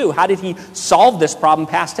did he do? How did he solve this problem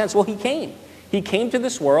past tense? Well, he came. He came to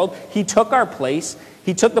this world. He took our place.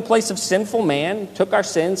 He took the place of sinful man, took our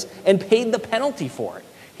sins, and paid the penalty for it.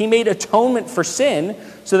 He made atonement for sin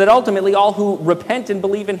so that ultimately all who repent and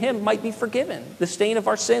believe in him might be forgiven. The stain of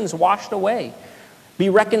our sins washed away. Be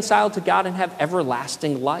reconciled to God and have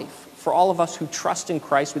everlasting life. For all of us who trust in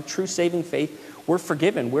Christ with true saving faith, we're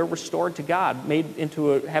forgiven. We're restored to God, made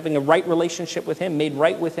into having a right relationship with him, made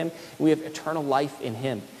right with him. We have eternal life in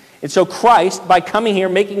him. And so Christ, by coming here,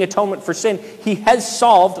 making atonement for sin, he has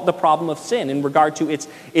solved the problem of sin in regard to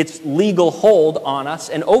its legal hold on us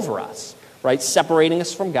and over us, right? Separating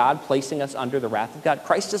us from God, placing us under the wrath of God.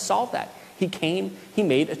 Christ has solved that. He came, he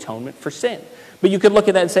made atonement for sin. But you could look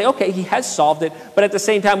at that and say, okay, he has solved it, but at the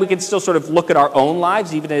same time, we can still sort of look at our own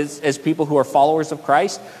lives, even as people who are followers of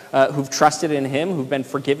Christ, who've trusted in him, who've been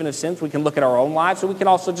forgiven of sins. We can look at our own lives, or we can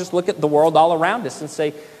also just look at the world all around us and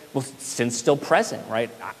say, well, sin's still present, right?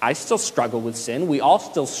 I still struggle with sin. We all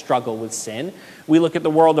still struggle with sin. We look at the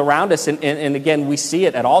world around us, and again, we see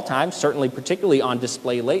it at all times, certainly particularly on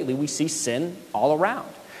display lately. We see sin all around.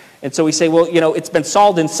 And so we say, well, it's been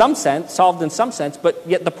solved in some sense, but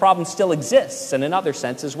yet the problem still exists in another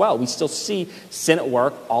sense as well. We still see sin at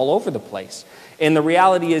work all over the place. And the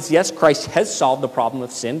reality is, yes, Christ has solved the problem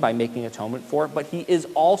of sin by making atonement for it, but he is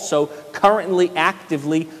also currently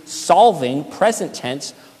actively solving, present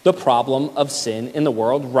tense, the problem of sin in the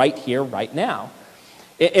world right here, right now.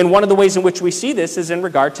 And one of the ways in which we see this is in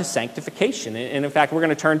regard to sanctification. And in fact, we're going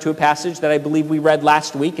to turn to a passage that I believe we read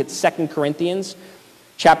last week. It's 2 Corinthians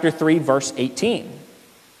chapter 3, verse 18.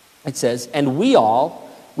 It says, "And we all,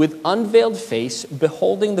 with unveiled face,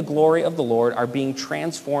 beholding the glory of the Lord, are being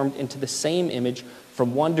transformed into the same image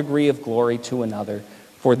from one degree of glory to another.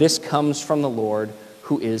 For this comes from the Lord,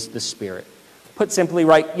 who is the Spirit." Put simply,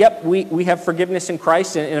 right, yep, we have forgiveness in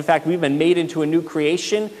Christ. And in fact, we've been made into a new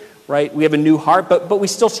creation, right? We have a new heart, but we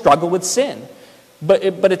still struggle with sin. But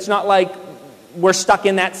it's not like we're stuck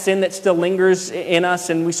in that sin that still lingers in us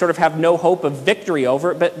and we sort of have no hope of victory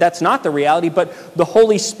over it. But that's not the reality. But the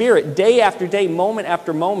Holy Spirit, day after day, moment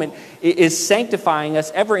after moment, is sanctifying us,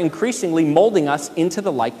 ever increasingly molding us into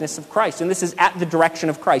the likeness of Christ. And this is at the direction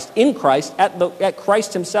of Christ. In Christ, at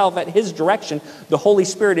Christ himself, at his direction, the Holy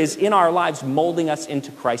Spirit is in our lives molding us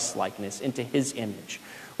into Christ's likeness, into his image.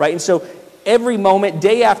 Right? And so every moment,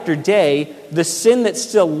 day after day, the sin that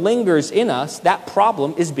still lingers in us, that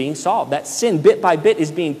problem is being solved. That sin, bit by bit,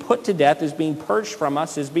 is being put to death, is being purged from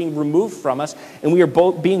us, is being removed from us, and we are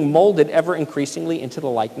both being molded ever increasingly into the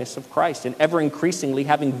likeness of Christ, and ever increasingly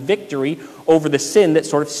having victory over the sin that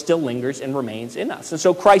sort of still lingers and remains in us. And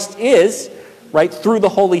so Christ is, right, through the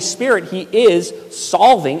Holy Spirit, he is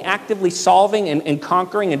solving, actively solving and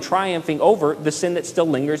conquering and triumphing over the sin that still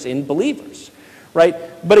lingers in believers. Right?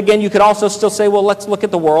 But again, you could also still say, well, let's look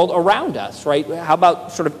at the world around us, right? How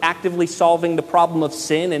about sort of actively solving the problem of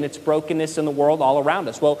sin and its brokenness in the world all around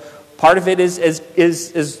us? Well, part of it is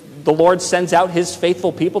the Lord sends out his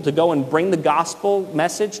faithful people to go and bring the gospel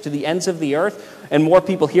message to the ends of the earth, and more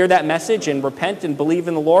people hear that message and repent and believe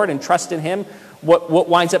in the Lord and trust in him. What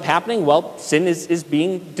winds up happening? Well, sin is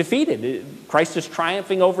being defeated. Christ is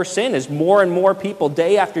triumphing over sin as more and more people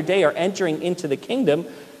day after day are entering into the kingdom.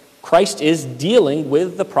 Christ is dealing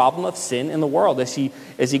with the problem of sin in the world as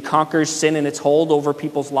he conquers sin and its hold over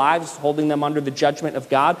people's lives, holding them under the judgment of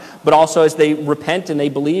God. But also as they repent and they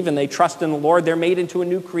believe and they trust in the Lord, they're made into a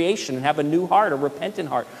new creation and have a new heart, a repentant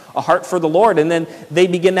heart, a heart for the Lord. And then they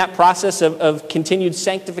begin that process of continued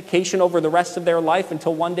sanctification over the rest of their life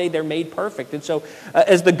until one day they're made perfect. And so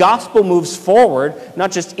as the gospel moves forward,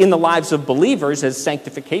 not just in the lives of believers as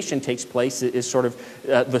sanctification takes place, is sort of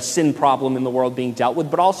the sin problem in the world being dealt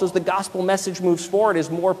with, but also as the gospel message moves forward, as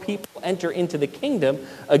more people enter into the kingdom,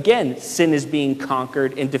 again, sin is being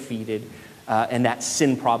conquered and defeated, and that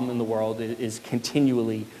sin problem in the world is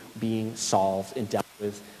continually being solved and dealt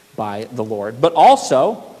with by the Lord. But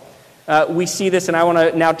also, we see this, and I want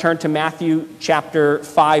to now turn to Matthew chapter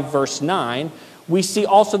 5, verse 9. We see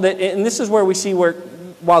also that, and this is where we see where,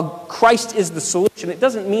 while Christ is the solution, it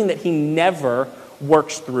doesn't mean that he never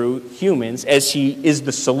works through humans as he is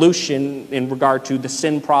the solution in regard to the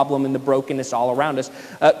sin problem and the brokenness all around us.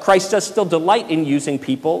 Christ does still delight in using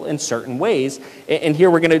people in certain ways. And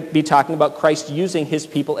here we're going to be talking about Christ using his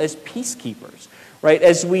people as peacekeepers. Right?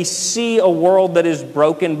 As we see a world that is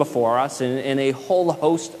broken before us in a whole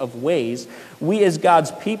host of ways, we as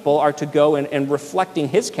God's people are to go and reflecting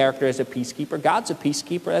his character as a peacekeeper. God's a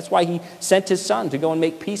peacekeeper. That's why he sent his son to go and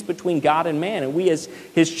make peace between God and man. And we as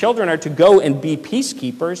his children are to go and be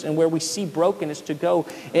peacekeepers, and where we see brokenness, to go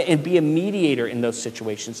and be a mediator in those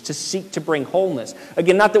situations, to seek to bring wholeness.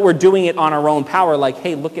 Again, not that we're doing it on our own power, like,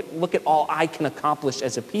 hey, look at all I can accomplish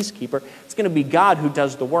as a peacekeeper. It's going to be God who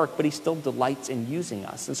does the work, but he still delights in using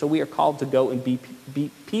us. And so we are called to go and be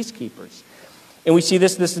peacekeepers. And we see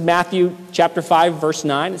this is Matthew chapter 5, verse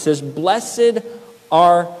 9. It says, "Blessed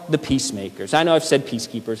are the peacemakers." I know I've said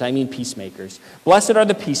peacekeepers, I mean peacemakers. "Blessed are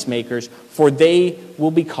the peacemakers, for they will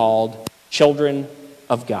be called children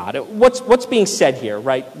of God." What's being said here,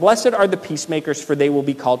 right? Blessed are the peacemakers, for they will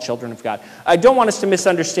be called children of God. I don't want us to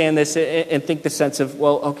misunderstand this and think the sense of,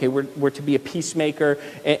 well, okay, we're to be a peacemaker,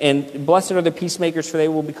 and blessed are the peacemakers, for they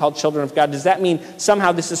will be called children of God. Does that mean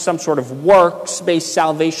somehow this is some sort of works-based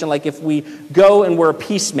salvation, like if we go and we're a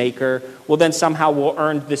peacemaker, well, then somehow we'll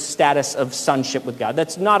earn this status of sonship with God?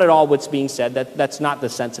 That's not at all what's being said. That's not the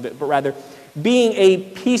sense of it, but rather, being a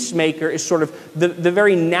peacemaker is sort of the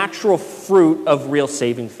very natural fruit of real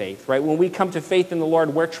saving faith, right? When we come to faith in the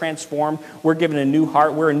Lord, we're transformed. We're given a new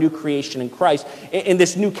heart. We're a new creation in Christ. And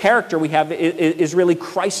this new character we have is really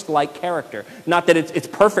Christ-like character. Not that it's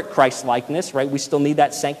perfect Christ-likeness, right? We still need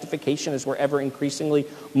that sanctification as we're ever increasingly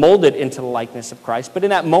molded into the likeness of Christ. But in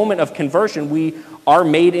that moment of conversion, we are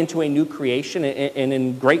made into a new creation and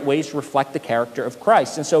in great ways reflect the character of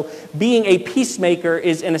Christ. And so being a peacemaker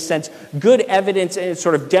is, in a sense, good evidence and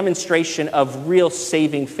sort of demonstration of real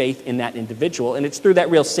saving faith in that individual. And it's through that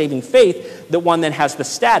real saving faith that one then has the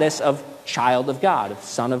status of child of God, of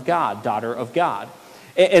son of God, daughter of God.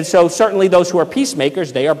 And so certainly those who are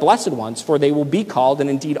peacemakers, they are blessed ones, for they will be called and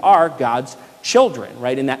indeed are God's children,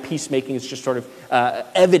 right? And that peacemaking is just sort of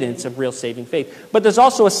evidence of real saving faith. But there's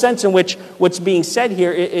also a sense in which what's being said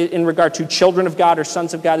here in regard to children of God or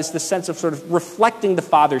sons of God is the sense of sort of reflecting the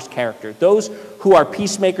Father's character. Those who are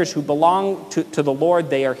peacemakers, who belong to the Lord,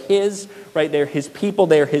 they are his, right? They're his people,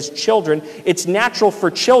 they are his children. It's natural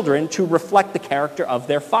for children to reflect the character of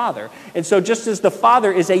their father. And so just as the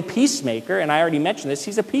Father is a peacemaker, and I already mentioned this,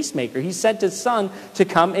 he's a peacemaker. He sent his Son to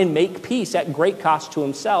come and make peace at great cost to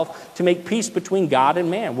himself, to make peace between God and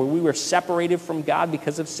man. Where we were separated from God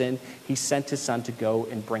because of sin, he sent his Son to go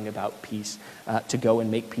and bring about peace, to go and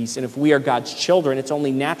make peace. And if we are God's children, it's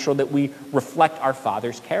only natural that we reflect our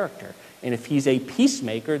Father's character. And if he's a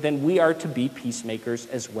peacemaker, then we are to be peacemakers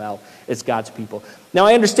as well as God's people. Now,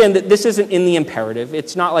 I understand that this isn't in the imperative.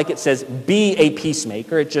 It's not like it says, be a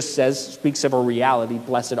peacemaker. It just speaks of a reality.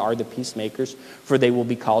 Blessed are the peacemakers, for they will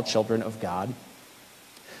be called children of God.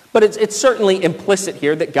 But it's certainly implicit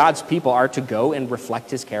here that God's people are to go and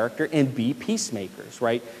reflect his character and be peacemakers,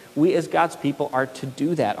 right? We as God's people are to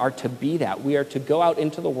do that, are to be that. We are to go out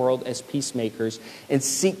into the world as peacemakers and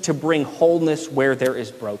seek to bring wholeness where there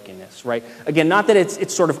is brokenness, right? Again, not that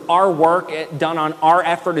it's sort of our work done on our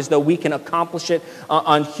effort as though we can accomplish it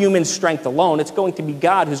on human strength alone. It's going to be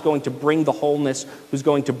God who's going to bring the wholeness, who's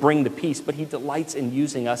going to bring the peace, but he delights in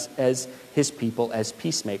using us as his people, as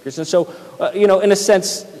peacemakers. And so, in a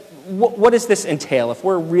sense, what does this entail? If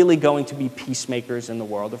we're really going to be peacemakers in the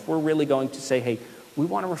world, if we're really going to say, hey, we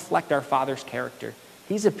want to reflect our Father's character.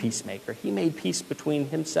 He's a peacemaker. He made peace between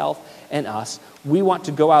himself and us. We want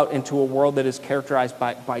to go out into a world that is characterized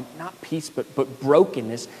by not peace, but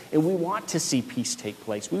brokenness. And we want to see peace take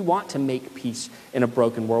place. We want to make peace in a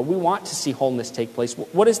broken world. We want to see wholeness take place.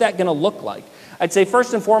 What is that going to look like? I'd say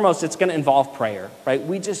first and foremost, it's going to involve prayer, right?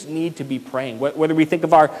 We just need to be praying. Whether we think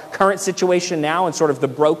of our current situation now and sort of the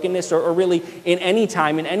brokenness, or really in any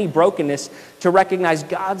time, in any brokenness, to recognize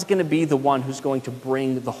God's going to be the one who's going to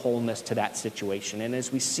bring the wholeness to that situation. And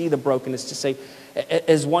as we see the brokenness, to say,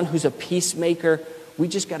 as one who's a peacemaker, we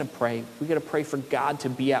just got to pray. We got to pray for God to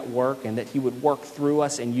be at work and that he would work through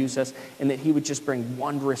us and use us, and that he would just bring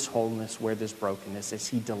wondrous wholeness where there's brokenness, as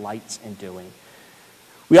he delights in doing.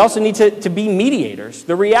 We also need to be mediators.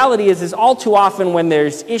 The reality is all too often when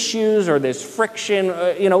there's issues or there's friction,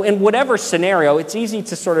 in whatever scenario, it's easy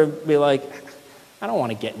to sort of be like, I don't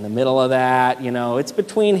want to get in the middle of that. It's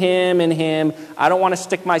between him and him. I don't want to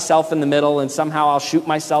stick myself in the middle and somehow I'll shoot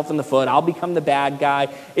myself in the foot. I'll become the bad guy.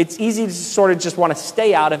 It's easy to sort of just want to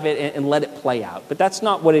stay out of it and let it play out. But that's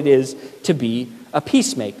not what it is to be a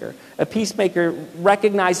peacemaker. A peacemaker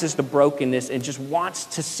recognizes the brokenness and just wants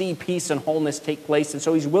to see peace and wholeness take place. And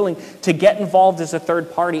so he's willing to get involved as a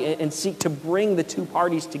third party and seek to bring the two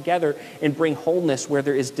parties together and bring wholeness where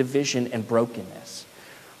there is division and brokenness.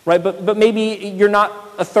 Right, but maybe you're not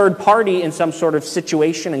a third party in some sort of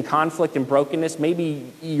situation and conflict and brokenness.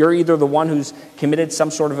 Maybe you're either the one who's committed some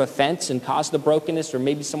sort of offense and caused the brokenness, or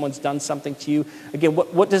maybe someone's done something to you. Again,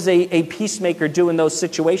 what does a peacemaker do in those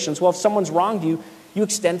situations? Well, if someone's wronged you, you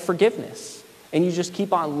extend forgiveness. And you just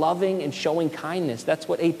keep on loving and showing kindness. That's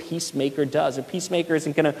what a peacemaker does. A peacemaker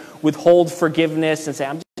isn't going to withhold forgiveness and say,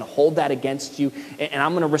 I'm just going to hold that against you, and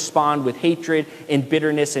I'm going to respond with hatred and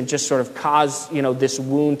bitterness and just sort of cause, this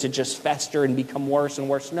wound to just fester and become worse and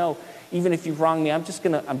worse. No, even if you've wronged me, I'm just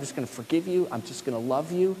going to forgive you. I'm just going to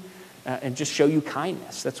love you and just show you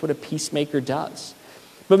kindness. That's what a peacemaker does.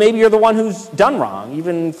 But maybe you're the one who's done wrong.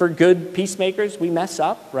 Even for good peacemakers, we mess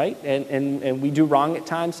up, right? And we do wrong at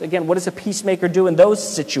times. Again, what does a peacemaker do in those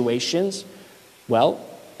situations? Well,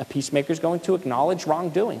 a peacemaker is going to acknowledge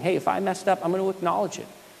wrongdoing. Hey, if I messed up, I'm going to acknowledge it.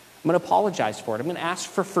 I'm going to apologize for it. I'm going to ask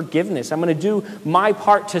for forgiveness. I'm going to do my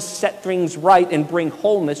part to set things right and bring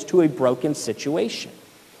wholeness to a broken situation.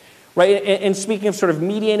 Right? And speaking of sort of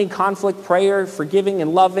mediating conflict, prayer, forgiving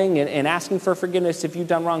and loving and asking for forgiveness if you've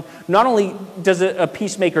done wrong, not only does a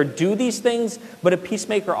peacemaker do these things, but a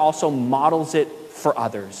peacemaker also models it for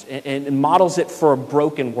others and models it for a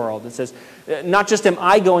broken world. It says, not just am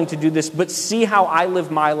I going to do this, but see how I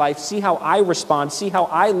live my life, see how I respond, see how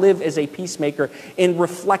I live as a peacemaker, and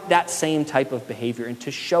reflect that same type of behavior and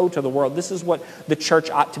to show to the world. This is what the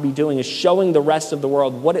church ought to be doing, is showing the rest of the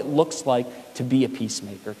world what it looks like to be a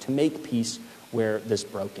peacemaker, to make peace where there's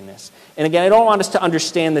brokenness. And again, I don't want us to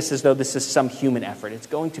understand this as though this is some human effort. It's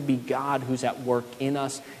going to be God who's at work in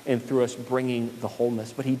us and through us, bringing the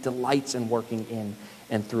wholeness. But he delights in working in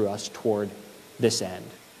and through us toward this end.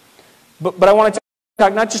 But I want to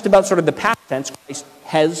talk not just about sort of the past tense. Christ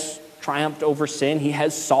has triumphed over sin. He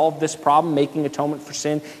has solved this problem, making atonement for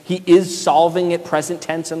sin. He is solving it present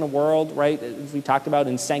tense in the world, right? As we talked about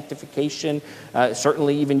in sanctification,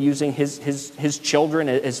 certainly even using his children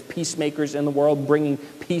as peacemakers in the world, bringing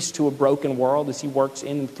peace to a broken world as he works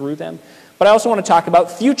in and through them. But I also want to talk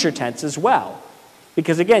about future tense as well.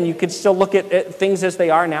 Because again, you could still look at things as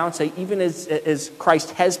they are now and say, even as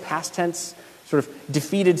Christ has past tense sort of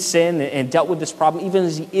defeated sin and dealt with this problem, even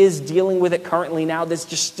as he is dealing with it currently now, there's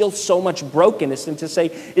just still so much brokenness. And to say,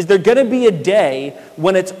 is there going to be a day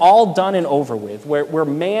when it's all done and over with, where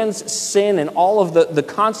man's sin and all of the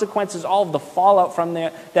consequences, all of the fallout from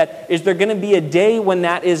that, is there going to be a day when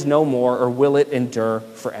that is no more, or will it endure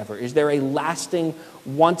forever? Is there a lasting,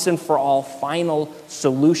 once and for all, final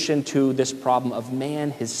solution to this problem of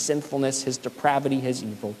man, his sinfulness, his depravity, his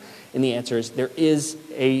evil? And the answer is there is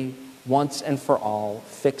a once and for all,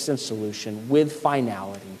 fix and solution with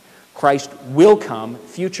finality. Christ will come,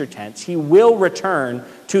 future tense. He will return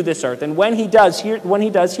to this earth. And when he does, here's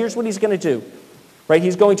what he's going to do. Right?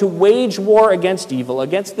 He's going to wage war against evil,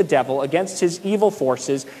 against the devil, against his evil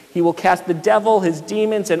forces. He will cast the devil, his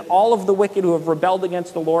demons, and all of the wicked who have rebelled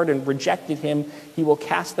against the Lord and rejected him. He will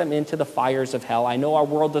cast them into the fires of hell. I know our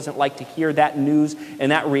world doesn't like to hear that news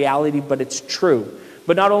and that reality, but it's true.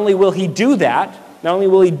 But not only will he do that, not only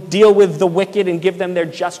will he deal with the wicked and give them their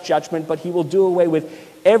just judgment, but he will do away with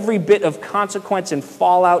every bit of consequence and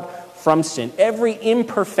fallout from sin. Every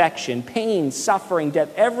imperfection, pain, suffering, death,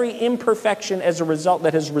 every imperfection as a result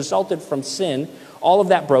that has resulted from sin, all of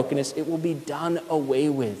that brokenness, it will be done away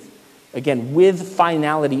with. Again, with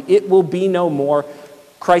finality, it will be no more.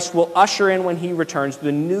 Christ will usher in when he returns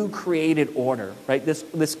the new created order, right?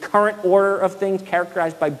 This current order of things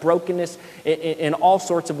characterized by brokenness in all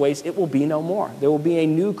sorts of ways, it will be no more. There will be a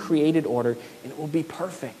new created order, and it will be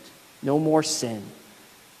perfect. No more sin.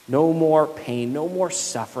 No more pain, no more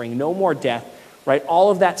suffering, no more death, right?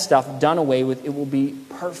 All of that stuff done away with. It will be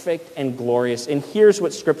perfect and glorious. And here's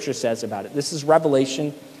what Scripture says about it. This is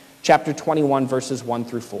Revelation chapter 21, verses 1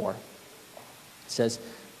 through 4. It says,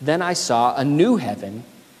 "Then I saw a new heaven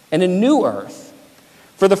and a new earth.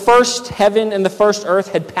 For the first heaven and the first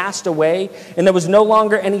earth had passed away, and there was no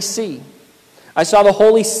longer any sea. I saw the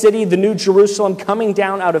holy city, the new Jerusalem, coming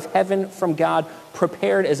down out of heaven from God,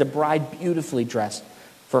 prepared as a bride beautifully dressed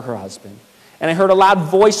for her husband. And I heard a loud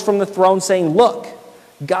voice from the throne saying, 'Look,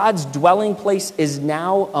 God's dwelling place is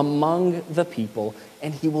now among the people,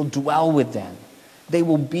 and he will dwell with them. They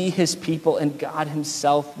will be his people, and God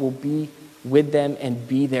himself will be with them and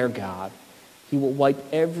be their God. He will wipe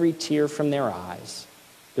every tear from their eyes.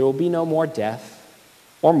 There will be no more death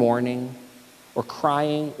or mourning or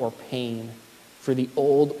crying or pain, for the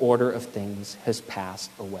old order of things has passed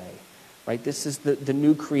away.'" Right? This is the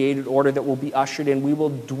new created order that will be ushered in. We will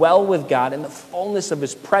dwell with God in the fullness of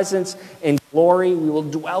his presence and glory. We will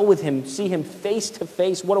dwell with him, see him face to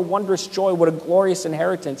face. What a wondrous joy, what a glorious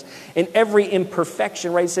inheritance. In every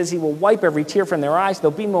imperfection, right? It says he will wipe every tear from their eyes.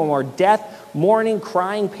 There'll be no more death, mourning,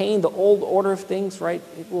 crying, pain. The old order of things, right?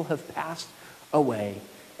 It will have passed away.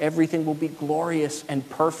 Everything will be glorious and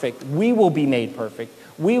perfect. We will be made perfect.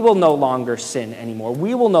 We will no longer sin anymore.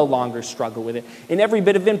 We will no longer struggle with it. And every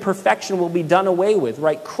bit of imperfection will be done away with,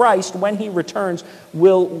 right? Christ, when he returns,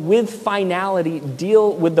 will, with finality,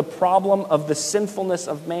 deal with the problem of the sinfulness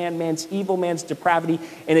of man, man's evil, man's depravity,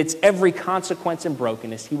 and its every consequence and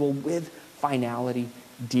brokenness. He will, with finality,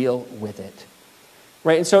 deal with it.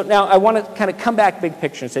 Right, and so now I want to kind of come back big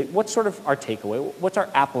picture and say, what's sort of our takeaway? What's our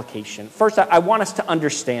application? First, I want us to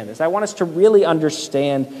understand this. I want us to really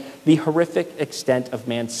understand the horrific extent of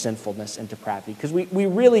man's sinfulness and depravity, because we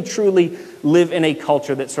really, truly live in a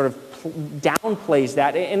culture that sort of downplays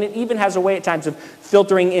that, and it even has a way at times of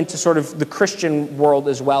filtering into sort of the Christian world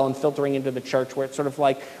as well, and filtering into the church, where it's sort of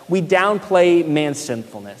like we downplay man's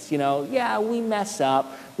sinfulness. You know, yeah, we mess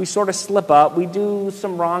up. We sort of slip up. We do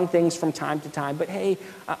some wrong things from time to time. But hey,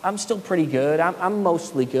 I'm still pretty good. I'm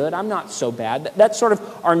mostly good. I'm not so bad. That's sort of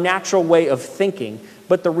our natural way of thinking.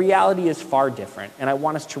 But the reality is far different. And I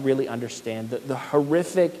want us to really understand the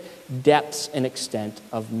horrific depths and extent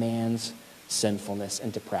of man's sinfulness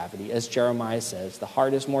and depravity. As Jeremiah says, the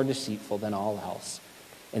heart is more deceitful than all else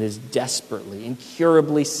and is desperately,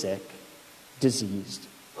 incurably sick, diseased.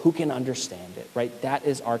 Who can understand it, right? That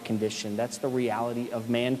is our condition. That's the reality of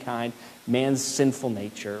mankind, man's sinful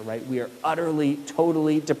nature, right? We are utterly,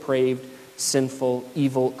 totally depraved, sinful,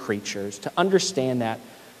 evil creatures. To understand that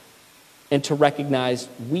and to recognize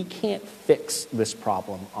we can't fix this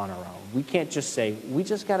problem on our own. We can't just say, we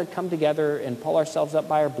just got to come together and pull ourselves up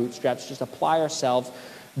by our bootstraps, just apply ourselves,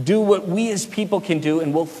 do what we as people can do,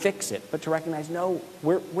 and we'll fix it. But to recognize, no,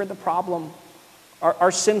 we're the problem.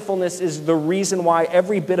 Our sinfulness is the reason why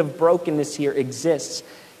every bit of brokenness here exists.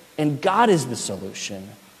 And God is the solution.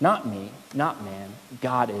 Not me, not man.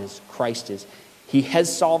 God is, Christ is. He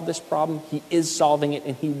has solved this problem. He is solving it,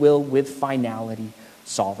 and he will, with finality,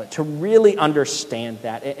 solve it. To really understand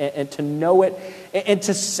that and to know it and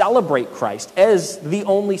to celebrate Christ as the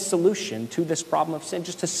only solution to this problem of sin.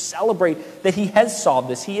 Just to celebrate that he has solved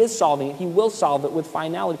this. He is solving it. He will solve it with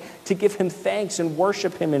finality. To give him thanks and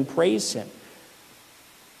worship him and praise him.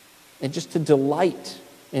 And just to delight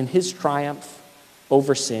in his triumph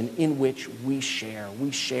over sin, in which we share. We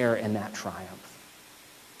share in that triumph.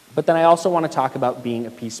 But then I also want to talk about being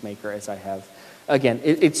a peacemaker, as I have. Again,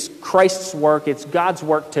 it's Christ's work. It's God's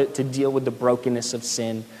work to deal with the brokenness of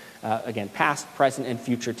sin. Again, past, present, and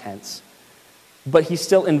future tense. But he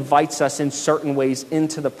still invites us in certain ways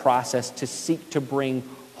into the process to seek to bring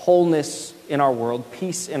wholeness in our world,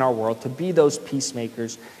 peace in our world, to be those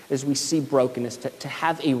peacemakers as we see brokenness, to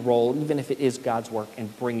have a role, even if it is God's work, in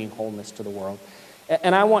bringing wholeness to the world.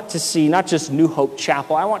 And I want to see not just New Hope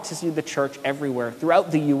Chapel, I want to see the church everywhere,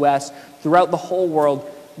 throughout the U.S., throughout the whole world,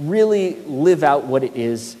 really live out what it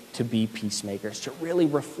is to be peacemakers, to really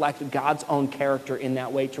reflect God's own character in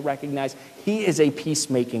that way, to recognize He is a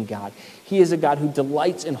peacemaking God. He is a God who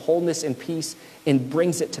delights in wholeness and peace and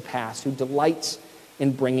brings it to pass, who delights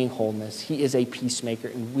in bringing wholeness. He is a peacemaker,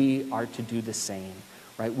 and we are to do the same,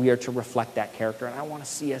 right? We are to reflect that character, and I want to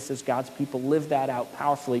see us as God's people live that out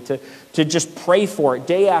powerfully, to just pray for it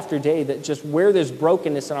day after day, that just where there's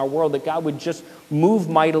brokenness in our world, that God would just move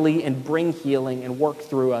mightily and bring healing and work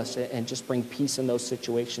through us and just bring peace in those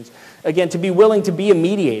situations. Again, to be willing to be a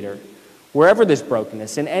mediator wherever there's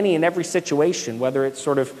brokenness, in any and every situation, whether it's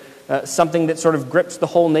sort of something that sort of grips the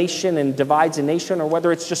whole nation and divides a nation, or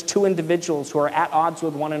whether it's just two individuals who are at odds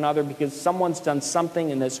with one another because someone's done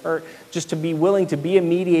something and has hurt, just to be willing to be a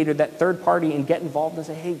mediator, that third party, and get involved and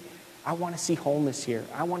say, hey, I want to see wholeness here.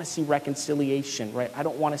 I want to see reconciliation, right? I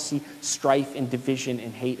don't want to see strife and division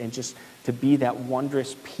and hate, and just to be that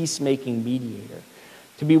wondrous peacemaking mediator.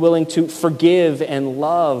 To be willing to forgive and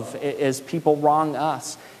love as people wrong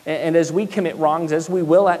us. And as we commit wrongs, as we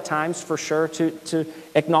will at times for sure, to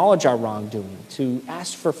acknowledge our wrongdoing, to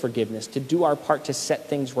ask for forgiveness, to do our part to set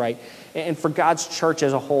things right, and for God's church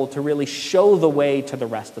as a whole to really show the way to the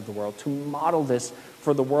rest of the world, to model this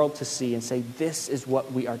for the world to see and say, this is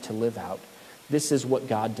what we are to live out. This is what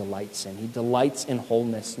God delights in. He delights in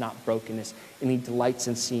wholeness, not brokenness, and He delights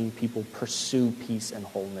in seeing people pursue peace and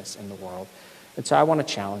wholeness in the world. And so I want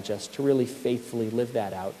to challenge us to really faithfully live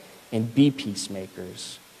that out and be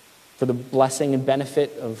peacemakers for the blessing and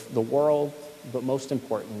benefit of the world, but most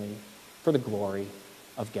importantly, for the glory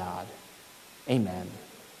of God. Amen.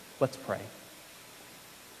 Let's pray.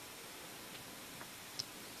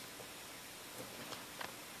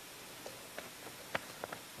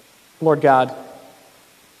 Lord God,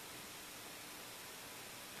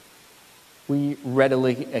 we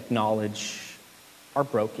readily acknowledge our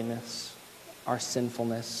brokenness, our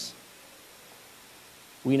sinfulness.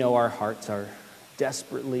 We know our hearts are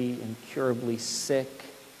desperately, incurably sick,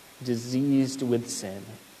 diseased with sin.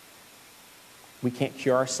 We can't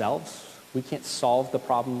cure ourselves. We can't solve the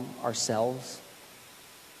problem ourselves.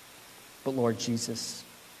 But Lord Jesus,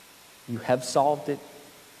 You have solved it.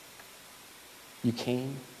 You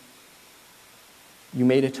came. You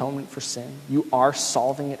made atonement for sin. You are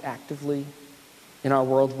solving it actively in our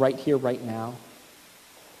world right here, right now.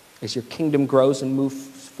 As Your kingdom grows and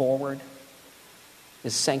moves forward,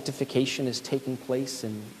 as sanctification is taking place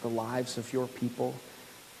in the lives of Your people,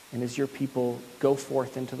 and as Your people go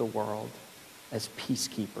forth into the world as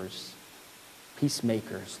peacekeepers,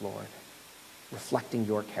 peacemakers, Lord, reflecting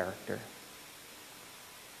Your character.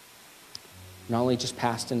 Not only just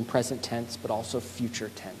past and present tense, but also future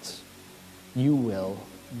tense. You will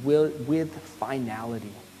with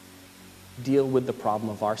finality, deal with the problem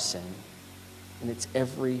of our sin and its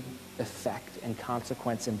every effect and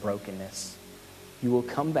consequence and brokenness. You will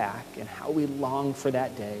come back, and how we long for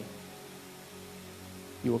that day.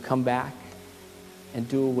 You will come back and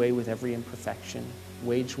do away with every imperfection,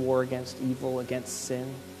 wage war against evil, against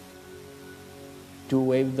sin, do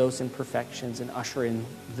away with those imperfections, and usher in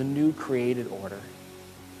the new created order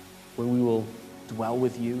where we will dwell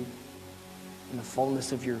with You in the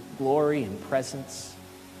fullness of Your glory and presence.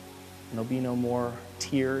 And there'll be no more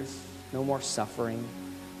tears, no more suffering,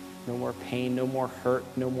 no more pain, no more hurt,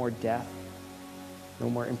 no more death, no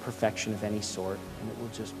more imperfection of any sort. And it will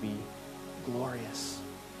just be glorious,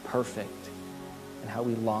 perfect, and how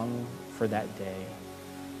we long for that day,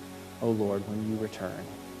 oh Lord, when You return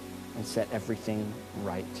and set everything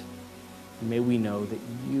right. May we know that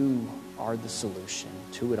You are the solution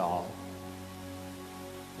to it all.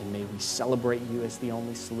 And may we celebrate You as the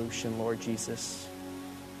only solution, Lord Jesus.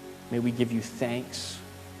 May we give You thanks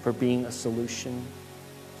for being a solution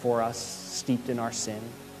for us, steeped in our sin,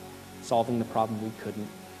 solving the problem we couldn't.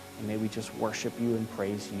 And may we just worship You and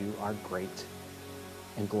praise You, our great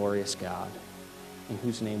and glorious God, in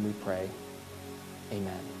whose name we pray.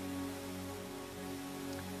 Amen.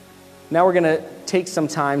 Now we're going to take some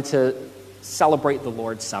time to celebrate the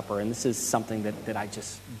Lord's Supper, and this is something that I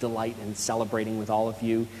just delight in celebrating with all of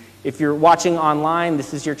you. If you're watching online,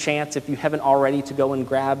 this is your chance, if you haven't already, to go and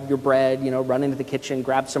grab your bread, run into the kitchen,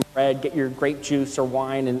 grab some bread, get your grape juice or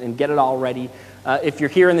wine, and get it all ready. If you're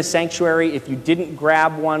here in the sanctuary, if you didn't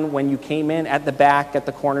grab one when you came in, at the back, at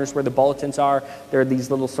the corners where the bulletins are, there are these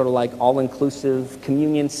little sort of like all-inclusive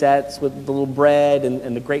communion sets with the little bread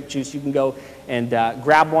and the grape juice. You can go and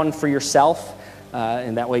grab one for yourself.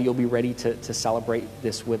 and that way you'll be ready to celebrate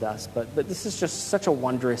this with us. But this is just such a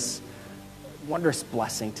wondrous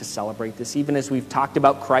blessing to celebrate this. Even as we've talked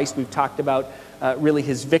about Christ, we've talked about really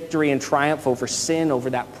his victory and triumph over sin, over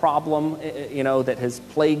that problem, that has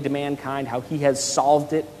plagued mankind, how he has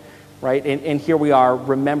solved it, right? And here we are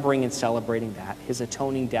remembering and celebrating that, his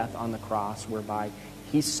atoning death on the cross, whereby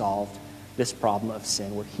he solved this problem of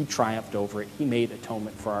sin, where he triumphed over it. He made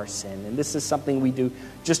atonement for our sin. And this is something we do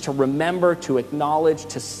just to remember, to acknowledge,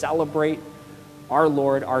 to celebrate our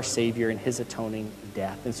Lord, our Savior, and his atoning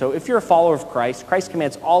death. And so if you're a follower of Christ, Christ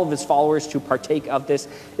commands all of his followers to partake of this.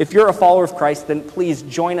 If you're a follower of Christ, then please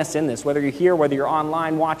join us in this. Whether you're here, whether you're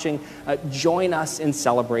online watching, join us in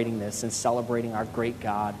celebrating this and celebrating our great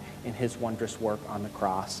God and his wondrous work on the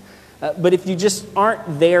cross. But if you just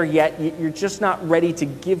aren't there yet, you're just not ready to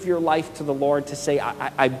give your life to the Lord, to say,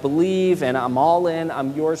 I believe and I'm all in,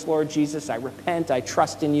 I'm yours, Lord Jesus, I repent, I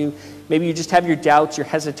trust in you. Maybe you just have your doubts, your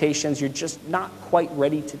hesitations, you're just not quite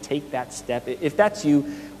ready to take that step. If that's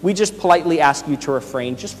you, we just politely ask you to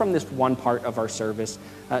refrain just from this one part of our service,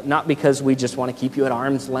 not because we just want to keep you at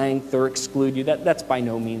arm's length or exclude you. That's by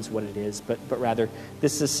no means what it is, but rather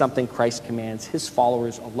this is something Christ commands his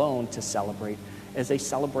followers alone to celebrate, as a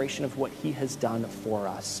celebration of what he has done for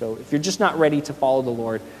us. So if you're just not ready to follow the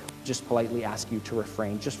Lord, just politely ask you to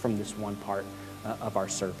refrain just from this one part of our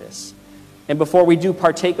service. And before we do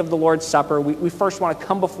partake of the Lord's Supper, we first want to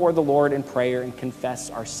come before the Lord in prayer and confess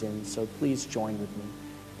our sins. So please join with me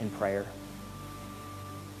in prayer.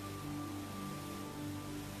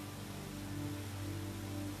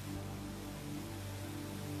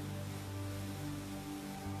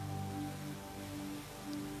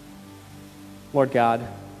 Lord God,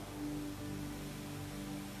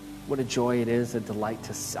 what a joy it is, a delight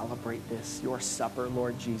to celebrate this, your supper,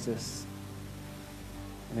 Lord Jesus.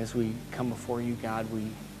 And as we come before you, God, we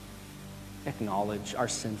acknowledge our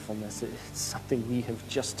sinfulness. It's something we have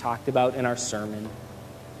just talked about in our sermon.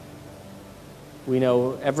 We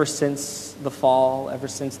know ever since the fall, ever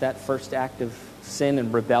since that first act of sin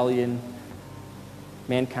and rebellion,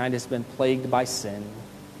 mankind has been plagued by sin.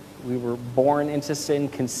 We were born into sin,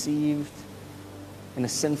 conceived in a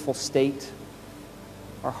sinful state.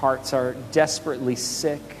 Our hearts are desperately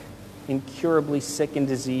sick, incurably sick and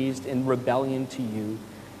diseased in rebellion to you,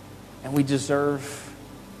 and we deserve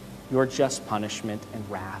your just punishment and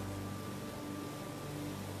wrath.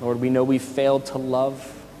 Lord, we know we've failed to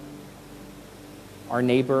love our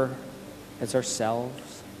neighbor as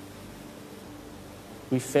ourselves.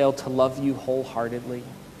 We failed to love you wholeheartedly.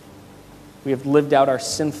 We have lived out our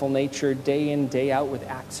sinful nature day in, day out with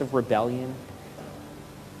acts of rebellion.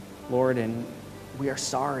 Lord, and we are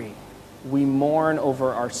sorry. We mourn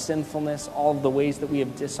over our sinfulness, all of the ways that we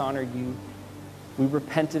have dishonored you. We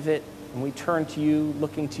repent of it, and we turn to you,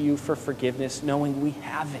 looking to you for forgiveness, knowing we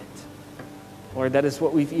have it. Lord, that is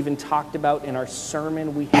what we've even talked about in our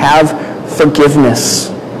sermon. We have forgiveness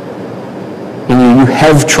in you. You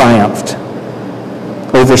have triumphed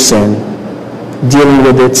over sin, dealing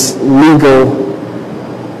with its legal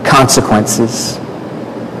consequences.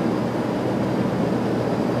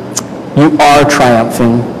 You are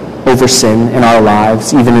triumphing over sin in our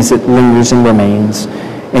lives, even as it lingers and remains.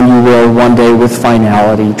 And you will one day with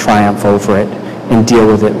finality triumph over it and deal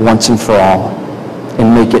with it once and for all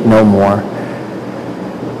and make it no more.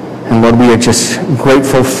 And Lord, we are just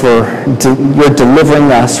grateful for your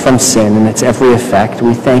delivering us from sin and its every effect.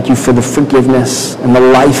 We thank you for the forgiveness and the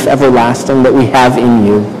life everlasting that we have in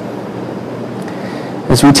you.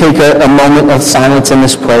 As we take a moment of silence in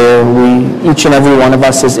this prayer, each and every one of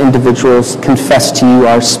us as individuals confess to you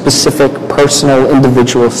our specific, personal,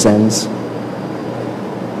 individual sins.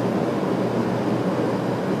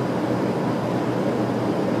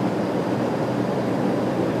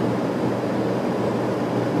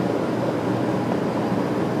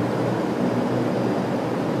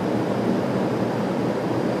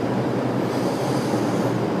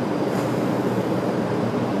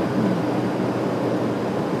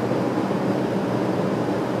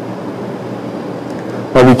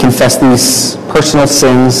 Lord, we confess these personal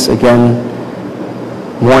sins, again,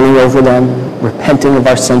 mourning over them, repenting of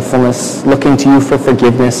our sinfulness, looking to you for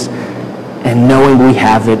forgiveness, and knowing we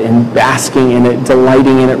have it, and basking in it,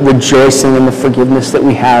 delighting in it, rejoicing in the forgiveness that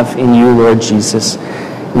we have in you, Lord Jesus.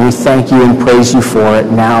 And we thank you and praise you for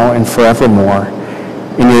it now and forevermore.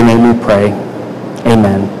 In your name we pray.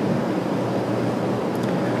 Amen.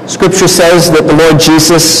 Scripture says that the Lord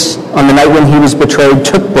Jesus, on the night when he was betrayed,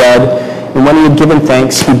 took bread, and when he had given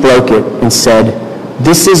thanks, he broke it and said,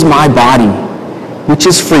 "This is my body, which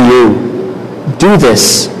is for you. Do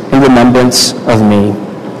this in remembrance of me."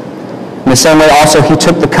 In the same way also he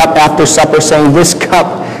took the cup after supper, saying, "This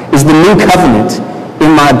cup is the new covenant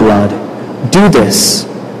in my blood. Do this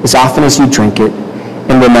as often as you drink it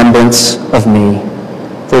in remembrance of me.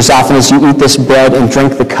 For as often as you eat this bread and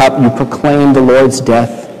drink the cup, you proclaim the Lord's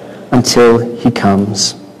death until he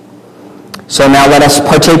comes." So now let us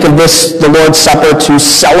partake of this, the Lord's Supper, to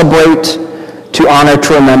celebrate, to honor,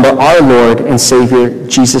 to remember our Lord and Savior,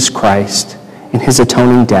 Jesus Christ, and his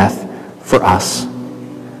atoning death for us.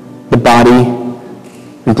 The body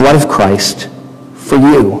and blood of Christ for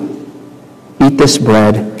you. Eat this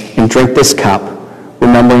bread and drink this cup,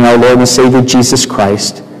 remembering our Lord and Savior, Jesus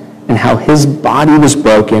Christ, and how his body was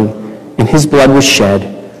broken and his blood was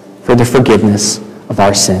shed for the forgiveness of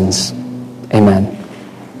our sins. Amen.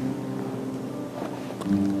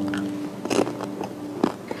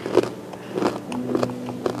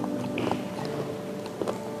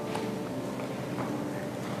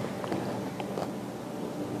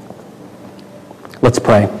 Let's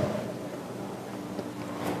pray.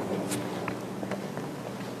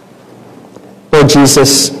 Lord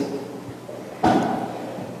Jesus,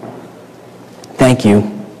 thank you.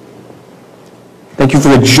 Thank you for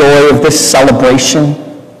the joy of this celebration.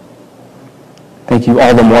 Thank you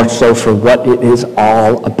all the more so for what it is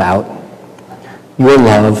all about. Your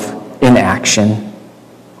love in action.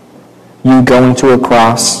 You going to a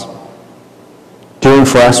cross, doing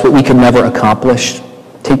for us what we could never accomplish,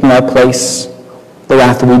 taking our place, the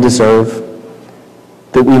wrath that we deserve,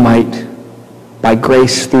 that we might, by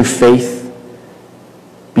grace through faith,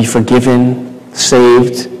 be forgiven,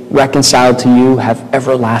 saved, reconciled to you, have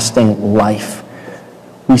everlasting life.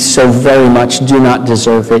 We so very much do not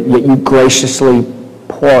deserve it, yet you graciously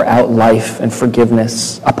pour out life and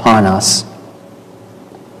forgiveness upon us.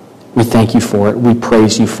 We thank you for it. We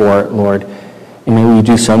praise you for it, Lord. And may we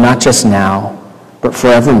do so not just now, but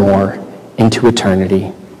forevermore into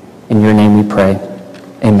eternity. In your name we pray.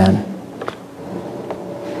 Amen.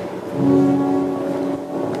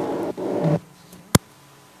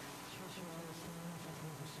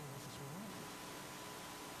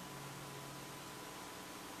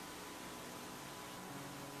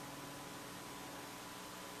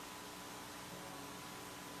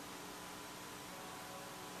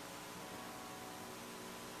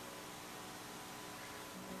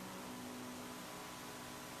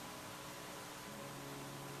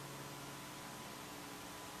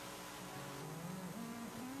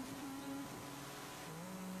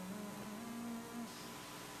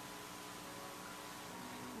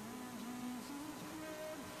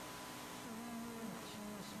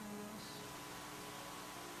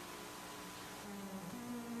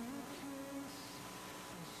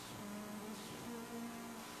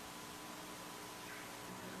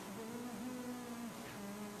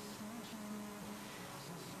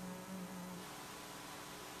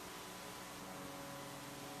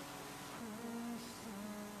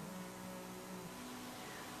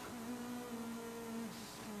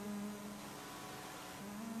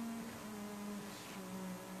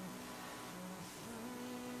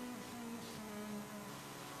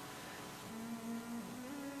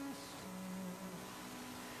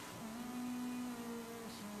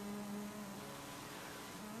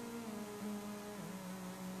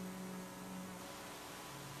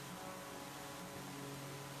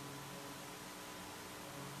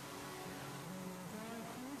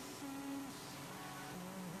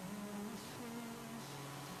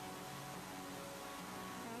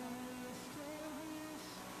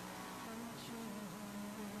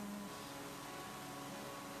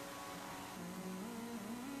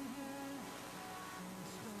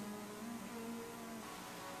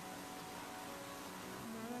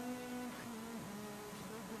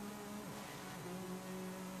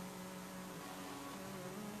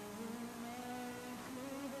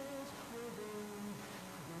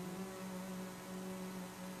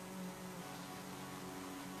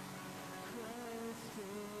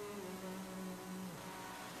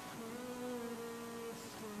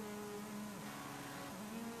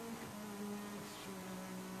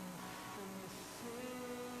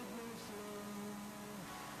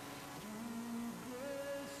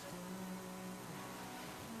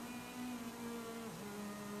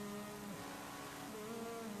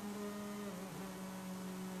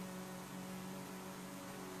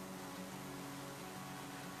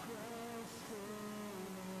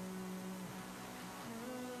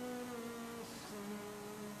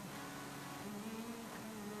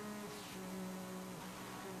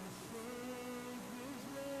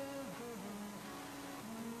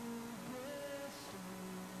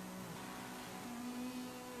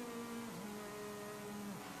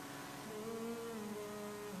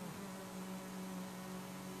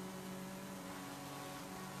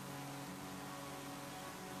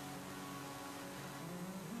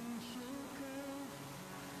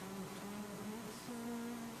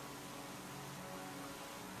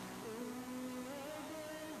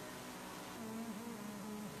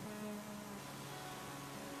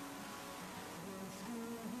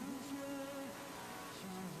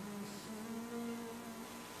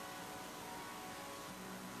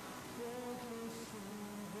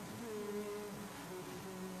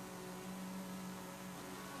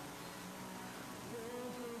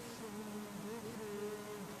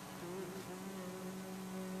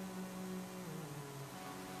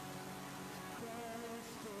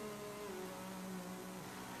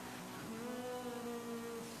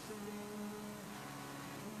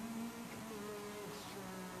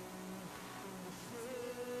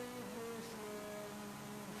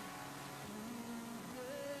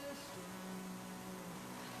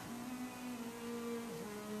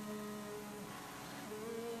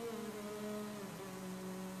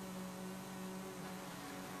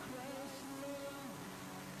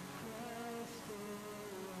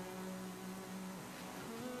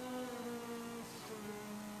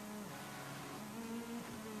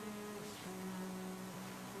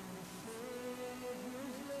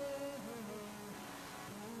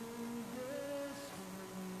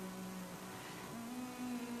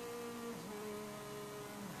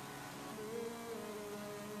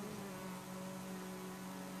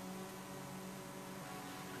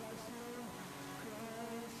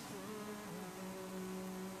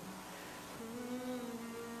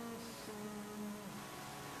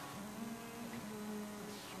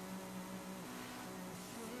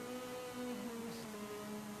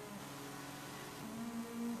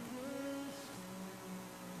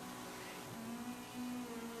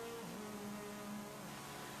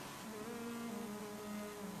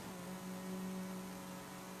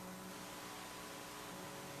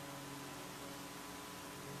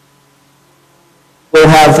 We'll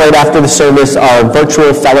have, right after the service, our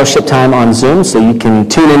virtual fellowship time on Zoom, so you can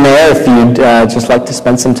tune in there if you'd just like to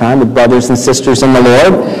spend some time with brothers and sisters in the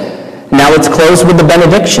Lord. Now let's close with the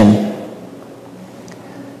benediction.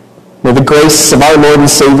 May the grace of our Lord and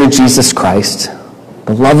Savior Jesus Christ,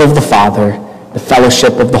 the love of the Father, the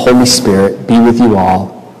fellowship of the Holy Spirit be with you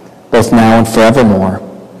all, both now and forevermore.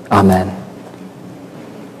 Amen.